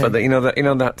 did they? For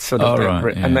the, that sort of Oh,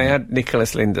 right, and they yeah. had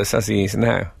Nicholas Lyndhurst as he is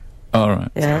now. All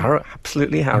right. Yeah.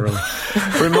 Absolutely harrowing.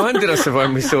 Reminded us of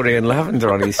when we saw Ian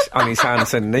Lavender on his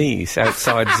hands and knees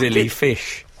outside Zilly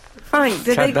Fish. Frank,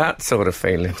 did Had that sort of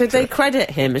feeling. Did they credit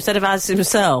him instead of as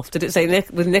himself? Did it say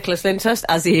with Nicholas Lyndhurst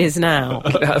as he is now?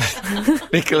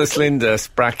 Nicholas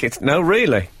Lyndhurst brackets. No,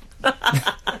 really.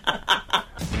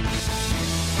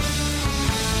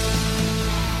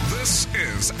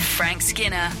 Frank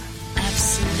Skinner,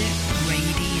 Absolute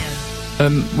Radio.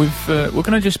 We're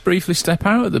going to just briefly step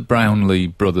out of the Brownlee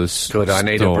brothers. Good, I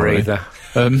need a story. breather.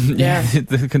 Yeah,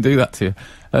 they can do that to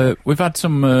you. We've had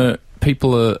some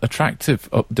people attractive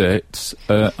updates.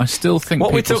 I still think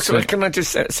What we people talked about, can I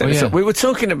just say yeah. we were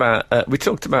talking about, we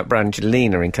talked about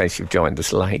Brangelina, in case you've joined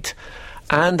us late.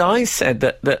 And I said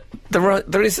that there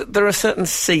are certain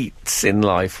seats in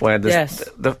life where there's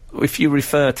if you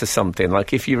refer to something,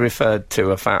 like if you referred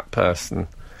to a fat person,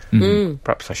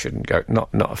 perhaps I shouldn't go, not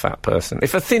a fat person.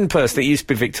 If a thin person, it used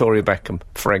to be Victoria Beckham,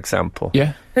 for example.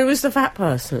 Yeah. Who was the fat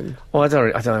person? Well, I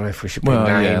don't know if we should be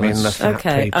naming the fat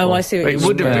people. Oh, I see what you mean. It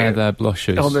would have been their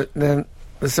blushes.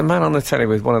 There's a man on the telly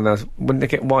with one of those, when they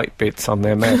get white bits on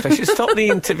their mouth. They should stop the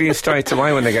interview straight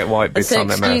away when they get white bits on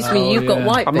their mouth. Excuse me, you've got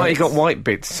white bits. I'm like, you've got white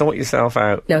bits, sort yourself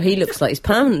out. No, he looks like he's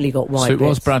permanently got white bits. So it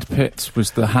was Brad Pitt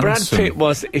was the handsome. Brad Pitt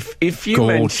was, if you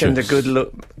gorgeous. mentioned a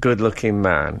good-looking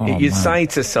man, you'd say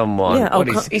to someone,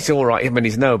 he's all right, I mean,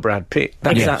 he's no Brad Pitt.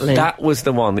 Exactly. That was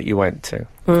the one that you went to.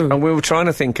 And we were trying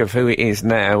to think of who it is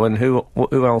now and who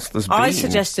else there's been. I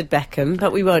suggested Beckham,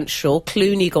 but we weren't sure.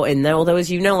 Clooney got in there, although, as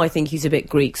you know, I think he's a bit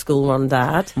Greek school-run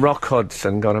dad. Rock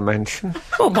Hudson got a mention.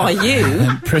 Well, by you.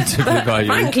 Principally by you.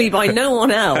 Frankly, by no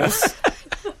one else.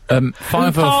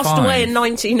 505. Who passed away in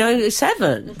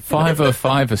 1907.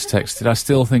 505 has texted, I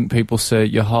still think people say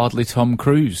you're hardly Tom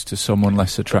Cruise to someone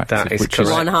less attractive. That is which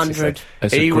correct. 100.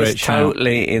 He was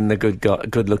totally in the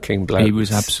good-looking bloke. He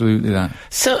was absolutely that.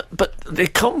 So, but the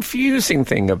confusing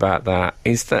thing about that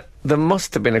is that there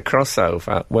must have been a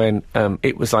crossover when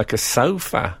it was like a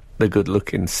sofa, the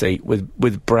good-looking seat,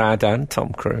 with Brad and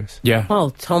Tom Cruise. Yeah.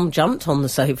 Well, Tom jumped on the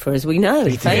sofa, as we know,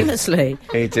 famously.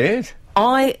 He did.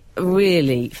 I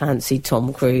really fancied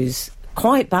Tom Cruise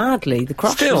quite badly. The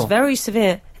crush was very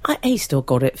severe. He still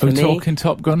got it for me. Are we talking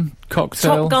Top Gun?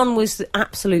 Cocktail? Top Gun was the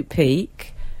absolute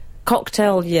peak.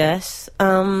 Cocktail, yes.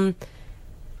 Yeah.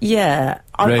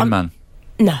 Rain Man?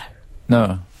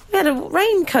 No. He had a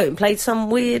raincoat and played some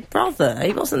weird brother.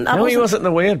 He wasn't... He wasn't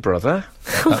the weird brother.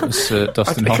 That was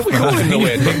Dustin Hoffman. Can we call him the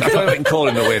weird brother? I don't think we can call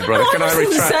him the weird brother. Can I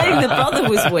retract that? saying the brother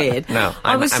was weird. No,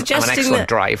 I'm an excellent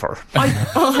driver.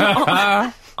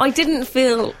 I didn't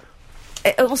feel...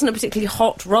 It wasn't a particularly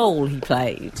hot role he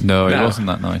played. No, it wasn't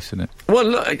that nice, isn't it? Well,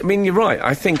 look, I mean, you're right.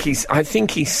 I think he's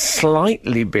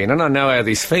slightly been, and I know how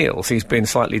this feels, he's been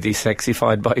slightly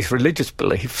desexified by his religious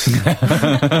beliefs.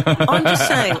 I'm just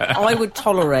saying, I would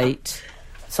tolerate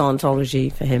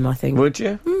Scientology for him, I think. Would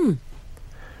you?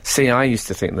 See, I used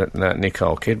to think that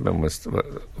Nicole Kidman was,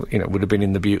 would have been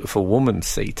in the Beautiful Woman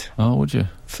seat. Oh, would you?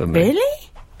 For me. Really?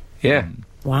 Yeah.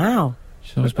 Wow.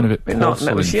 She's always been a bit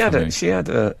porcelain she had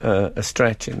a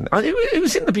stretch in... It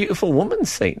was in the Beautiful Woman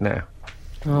seat now.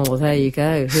 Oh, well, there you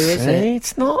go. Who is it?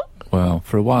 It's not... Well,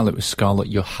 for a while it was Scarlett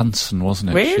Johansson,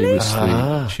 wasn't it? Really?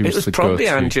 She was it was the probably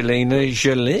go-to. Angelina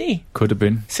Jolie. Could have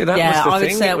been. See, that Yeah, was the I would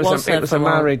thing. say it It was was a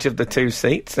marriage of the two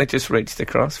seats. They just reached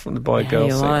across from the boy-girl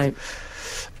you're seat. right.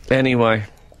 Anyway.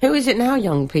 Who is it now,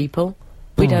 young people?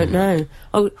 We don't know.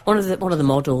 Oh, one of the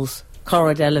models.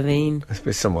 Cara Delevingne. Must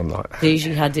be someone like that.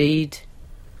 Gigi Hadid.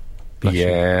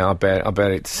 Yeah, I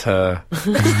bet it's her.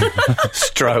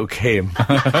 Stroke him.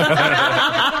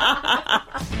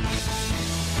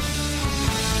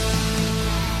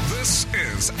 This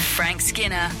is Frank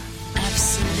Skinner,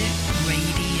 Absolute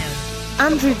Radio.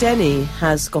 Andrew Denny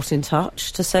has got in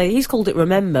touch to say he's called it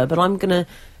Remember, but I'm going to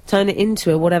turn it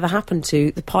into a Whatever Happened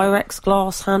To, the Pyrex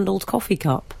glass-handled coffee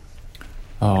cup.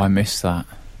 Oh, I missed that.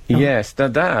 Yes,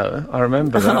 I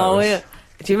remember those. Oh, yeah.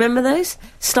 Do you remember those?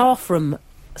 Staff room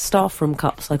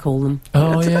cups, I call them.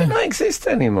 Oh, Do they yeah. not exist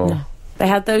anymore? No. They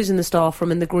had those in the staff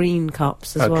room and the green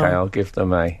cups as well. Okay, I'll give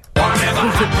them a...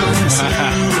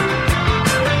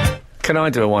 Can I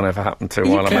do a Whatever Happened To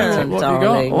while I'm at it? What have you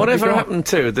got? Whatever happened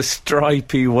to the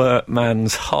stripy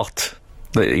workman's hut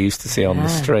that you used to see on the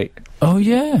street? Oh,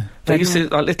 yeah. They used to,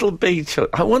 like, little beach hut.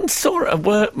 I once saw a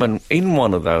workman in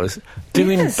one of those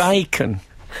doing bacon.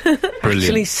 Brilliant.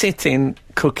 Actually sitting,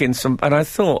 cooking some... And I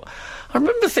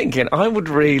remember thinking, I would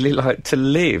really like to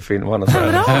live in one of those. So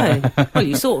would I. Well,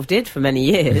 you sort of did for many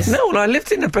years. No, and I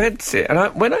lived in a bedsit,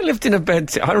 and when I lived in a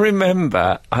bedsit, I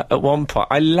remember at one point,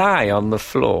 I lay on the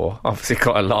floor, obviously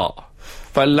quite a lot,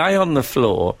 but I lay on the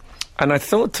floor, and I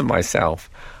thought to myself,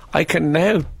 I can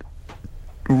now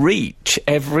reach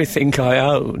everything I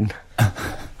own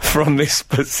from this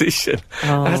position.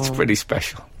 Oh. That's pretty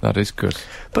special. That is good.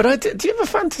 But do you ever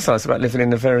fantasise about living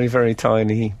in a very, very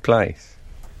tiny place?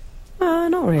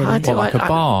 Not really. What, like a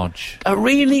barge? A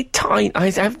really tiny... I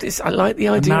like the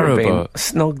idea of being narrowboat.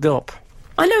 snogged up.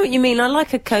 I know what you mean. I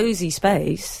like a cosy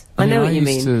space. I know what you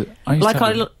mean. I used to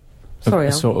have Sorry,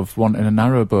 Al. sort of wanting a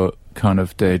narrowboat kind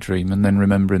of daydream, and then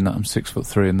remembering that I'm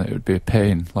 6'3" and that it would be a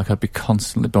pain. Like I'd be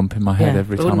constantly bumping my head Yeah,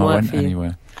 every it time wouldn't I work went for you.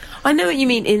 anywhere. I know what you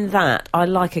mean in that I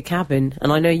like a cabin,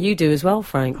 and I know you do as well,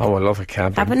 Frank. Oh, I love a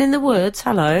cabin. Cabin in the woods,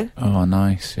 hello. Oh,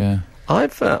 nice, yeah.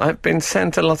 I've been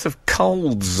sent a lot of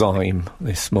cold zyme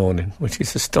this morning, which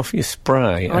is the stuff you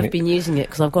spray. and I've been using it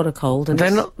because I've got a cold. And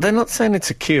They're not saying it's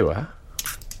a cure.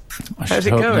 I How's should it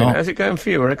hope going? not. How's it going for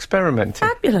you? We're experimenting.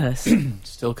 fabulous.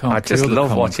 Still can't I just cure the love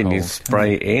common watching you cold.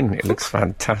 spray it in. It looks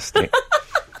fantastic.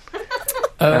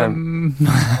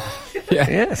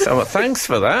 Yeah. So thanks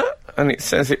for that. And it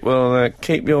says it will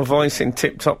keep your voice in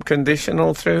tip-top condition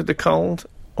all through the cold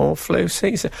or flu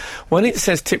season. When it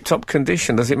says tip-top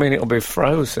condition, does it mean it'll be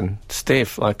frozen,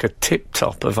 stiff, like a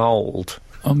tip-top of old?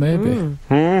 Oh, maybe.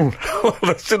 Well,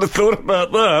 I should have thought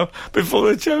about that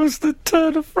before I chose the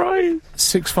turn of phrase.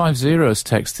 650's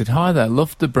texted, "Hi there,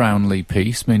 loved the Brownlee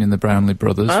piece," meaning the Brownlee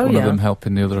brothers, Oh, one yeah. of them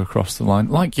helping the other across the line.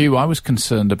 Like you, I was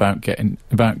concerned about getting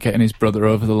his brother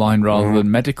over the line rather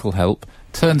than medical help.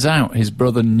 Turns out his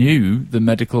brother knew the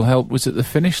medical help was at the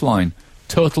finish line.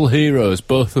 Total heroes,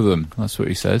 both of them. That's what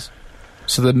he says.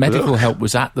 So the medical help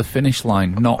was at the finish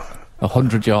line, not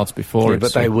 100 yards before Yeah, it.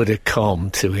 but so they would have come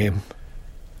to him.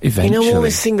 eventually. You know all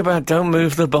this thing about don't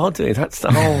move the body? That's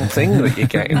the whole thing that you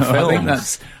get in No,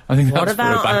 films. I think What that's for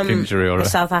a about back injury or the a...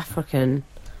 South African?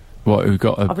 What, who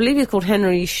got I a... believe he's called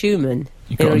Henry Schumann.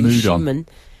 You got a Henry mood on. Schumann.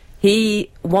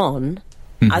 He won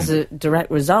as a direct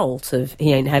result of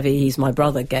 "He Ain't Heavy, He's My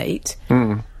Brother" gate.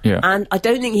 Yeah. And I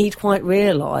don't think he'd quite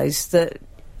realised that,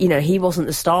 you know, he wasn't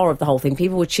the star of the whole thing.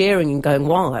 People were cheering and going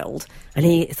wild, and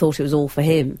he thought it was all for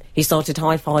him. He started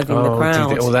high-fiving the crowd.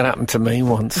 Did it? Well, that happened to me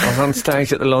once. I was on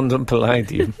stage at the London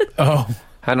Palladium. Oh.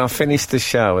 And I finished the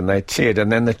show and they cheered,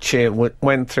 and then the cheer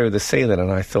went through the ceiling,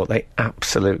 and I thought they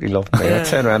absolutely loved me. I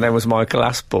turned around, there was Michael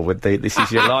Aspel with the "This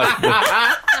Is Your Life."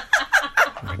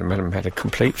 I made a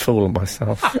complete fool of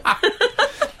myself.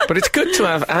 But it's good to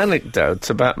have anecdotes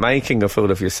about making a fool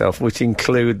of yourself, which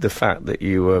include the fact that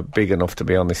you were big enough to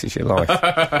be on This Is Your Life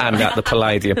and at the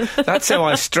Palladium. That's how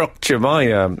I structure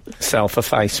my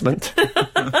self-effacement.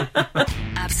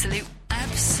 Absolute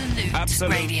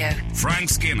Absolute. Radio. Frank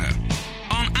Skinner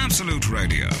on Absolute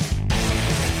Radio.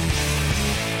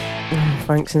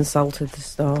 Frank's insulted the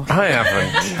star. I haven't.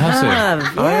 Has it? Yes,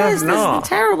 have there's not. a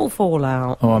terrible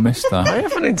fallout. Oh, I missed that. I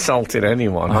haven't insulted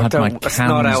anyone. I had my That's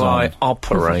not cans how I on.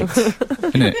 operate.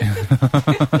 Innit?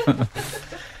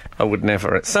 I would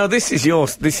never. So this is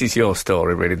your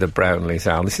story, really, the Brownlees,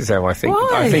 Al. This is how I think.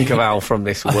 Why? I think of Al from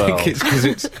this I world. think it's because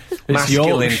it's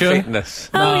Masculine Yorkshire. fitness.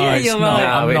 Oh, yeah, it's you're not. right.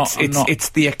 I'm No, not, it's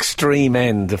the extreme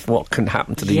end of what can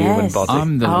happen to the human Yes. body.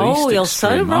 I'm the Oh, least you're so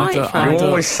extreme. right, I Frank. You don't-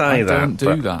 always say I that, don't do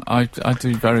but- that. I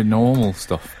do very normal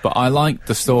stuff, but I like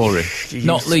the story.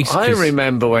 Not least I 'cause-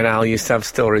 remember when Al used to have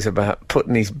stories about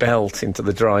putting his belt into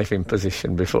the driving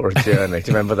position before a journey.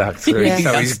 Do you remember that? So, Yes.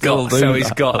 so I he's still got do so he's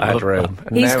that. got I love headroom.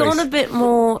 And He's now gone a bit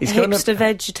more he's gone a- hipster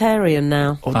vegetarian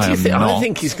now. Oh, I do you am think? I not.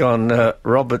 think he's gone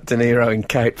Robert De Niro in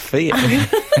Cape Fear.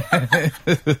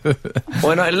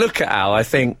 When I look at Al, I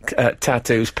think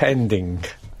tattoos pending.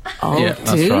 Oh, yeah,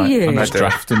 that's do right. you? I'm just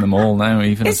drafting them all now,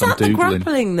 even Is as I'm that the doodling.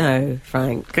 grappling, though,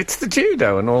 Frank? It's the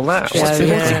judo and all that. Yeah, What's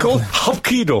yeah. it called?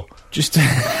 Hapkido. Just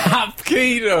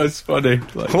Hapkido, it's funny.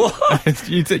 Like, What? you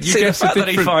See, the guess a fact that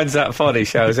he different. finds that funny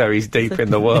shows how he's deep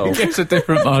in the world. He gets a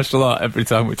different martial art every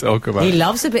time we talk about He it.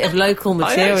 loves a bit of local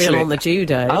material actually- on the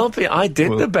judo. I did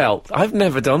Well- the belt. I've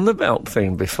never done the belt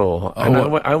thing before. And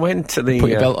what? I went to the... Put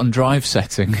your belt on drive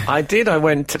setting. I did. I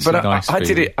went, to, but a nice I did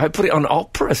feeling. it. I put it on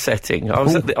opera setting. I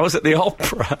was at the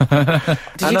opera.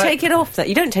 Did you take it off? That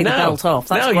you don't take the belt off.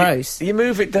 That's no, gross. You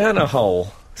move it down a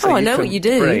hole. So Oh, I know can what you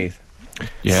do. Breathe.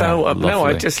 Yeah, So no,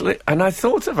 I lovely. just and I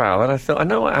thought of Al, and I thought, I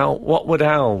know what would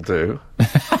Al do?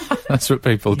 That's what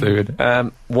people do.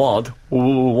 Innit?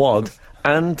 Wad.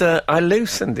 And I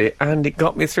loosened it, and it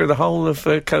got me through the whole of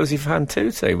Cozy Fan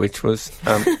Tutti, which was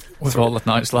With all the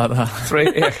nights like that.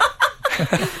 3.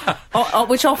 Yeah.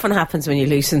 Which often happens when you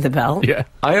loosen the belt. Yeah.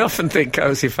 I often think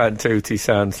Cozy Fan Tutti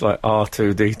sounds like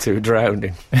R2D2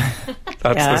 drowning.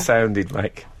 That's Yeah. the sound he'd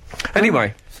make.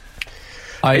 Anyway,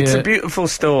 it's a beautiful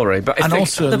story, but I and think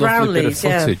also a The lovely bit of Brownlees,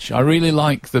 yeah. footage. I really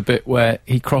like the bit where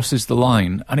he crosses the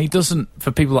line, and he doesn't,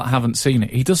 for people that haven't seen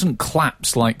it, he doesn't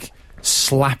collapse, like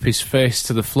slap his face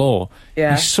to the floor.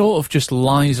 Yeah. He sort of just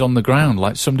lies on the ground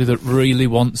like somebody that really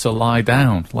wants to lie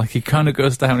down. Like he kind of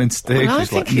goes down in stages, I like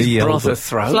think knee his elbow. brother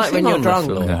throws It's like when him you're on the drunk.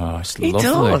 floor. No, it's He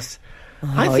lovely. does.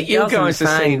 I Oh, think he you doesn't, guys have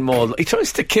Frank. seen more. He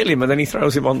tries to kill him and then he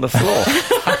throws him on the floor.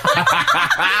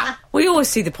 We always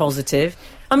see the positive.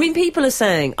 I mean, people are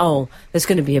saying, oh, there's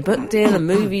going to be a book deal, a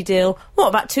movie deal. What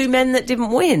about Two Men That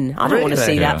Didn't Win? I don't want to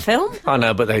Really? see Yeah. that film. I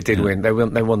know, but they did win. They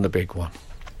won the big one.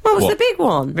 What was What? the big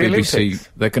one? The BBC, Olympics.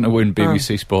 they're going to win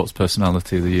BBC Sports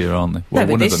Personality of the Year, aren't they? Well, No,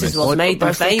 but one of this them is what's made them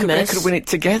But they famous. could win it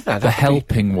together. The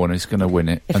helping one is going to win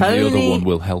it, If and the other only- one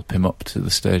will help him up to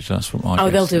the stage. That's what my Oh,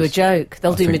 guess they'll do a is. joke.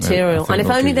 They'll I do think they- material. I think And if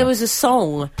they'll only do there that. was a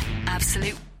song.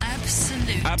 Absolute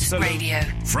Absolute Radio.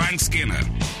 Frank Skinner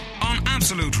on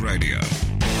Absolute Radio.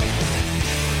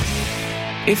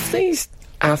 If these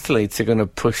athletes are going to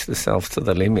push themselves to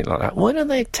the limit like that, why don't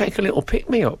they take a little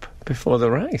pick-me-up before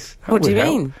the race? That What do would you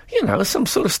help. mean? You know, some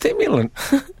sort of stimulant.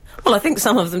 Well, I think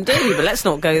some of them do, but let's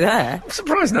not go there. I'm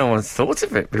surprised no one's thought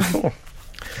of it before.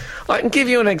 I can give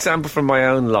you an example from my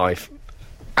own life.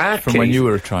 From when you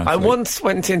were a triathlete. I once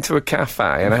went into a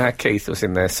cafe and our Keith was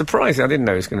in there. Surprising, I didn't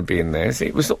know he was going to be in there.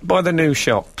 It was by the new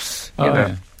shops, you know,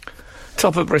 yeah.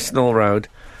 top of Bristol Road.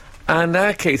 And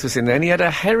our Keith was in there and he had a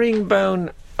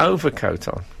herringbone overcoat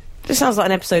on. This sounds like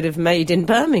an episode of Made in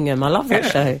Birmingham. I love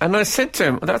that show. And I said to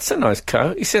him, that's a nice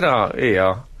coat. He said, oh, here you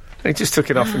are. And he just took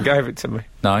it off and gave it to me.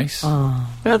 Nice. Oh.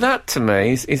 Now that to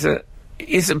me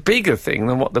is a bigger thing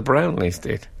than what the Brownlees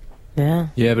did. Yeah.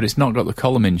 Yeah, but it's not got the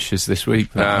column inches this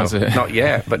week, that, has it? Not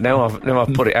yet, but now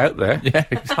I've put it out there. Yeah,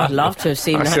 exactly. I'd love to have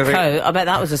seen I that should think- coat. I bet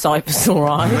that was a sight for sore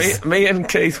eyes. Me and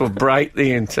Keith will break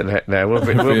the internet now. We'll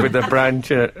be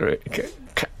the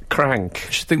crank.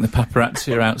 I should think the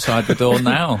paparazzi are outside the door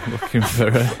now, looking for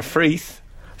a...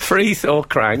 Freeth or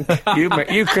crank.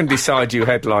 You can decide, you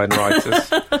headline writers.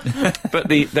 But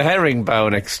the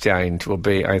Herringbone Exchange will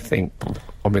be, I think...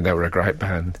 I mean, they were a great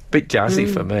band. Bit jazzy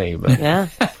for me, but... Yeah.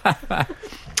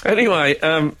 Anyway,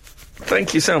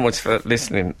 thank you so much for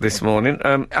listening this morning.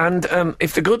 And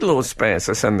if the good Lord spares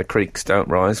us and the creeks don't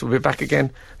rise, we'll be back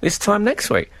again this time next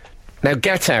week. Now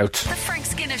get out. The Frank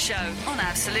Skinner Show on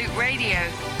Absolute Radio.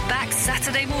 Back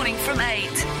Saturday morning from 8.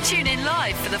 Tune in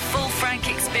live for the full Frank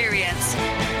experience.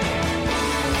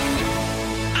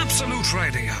 Absolute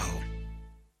Radio.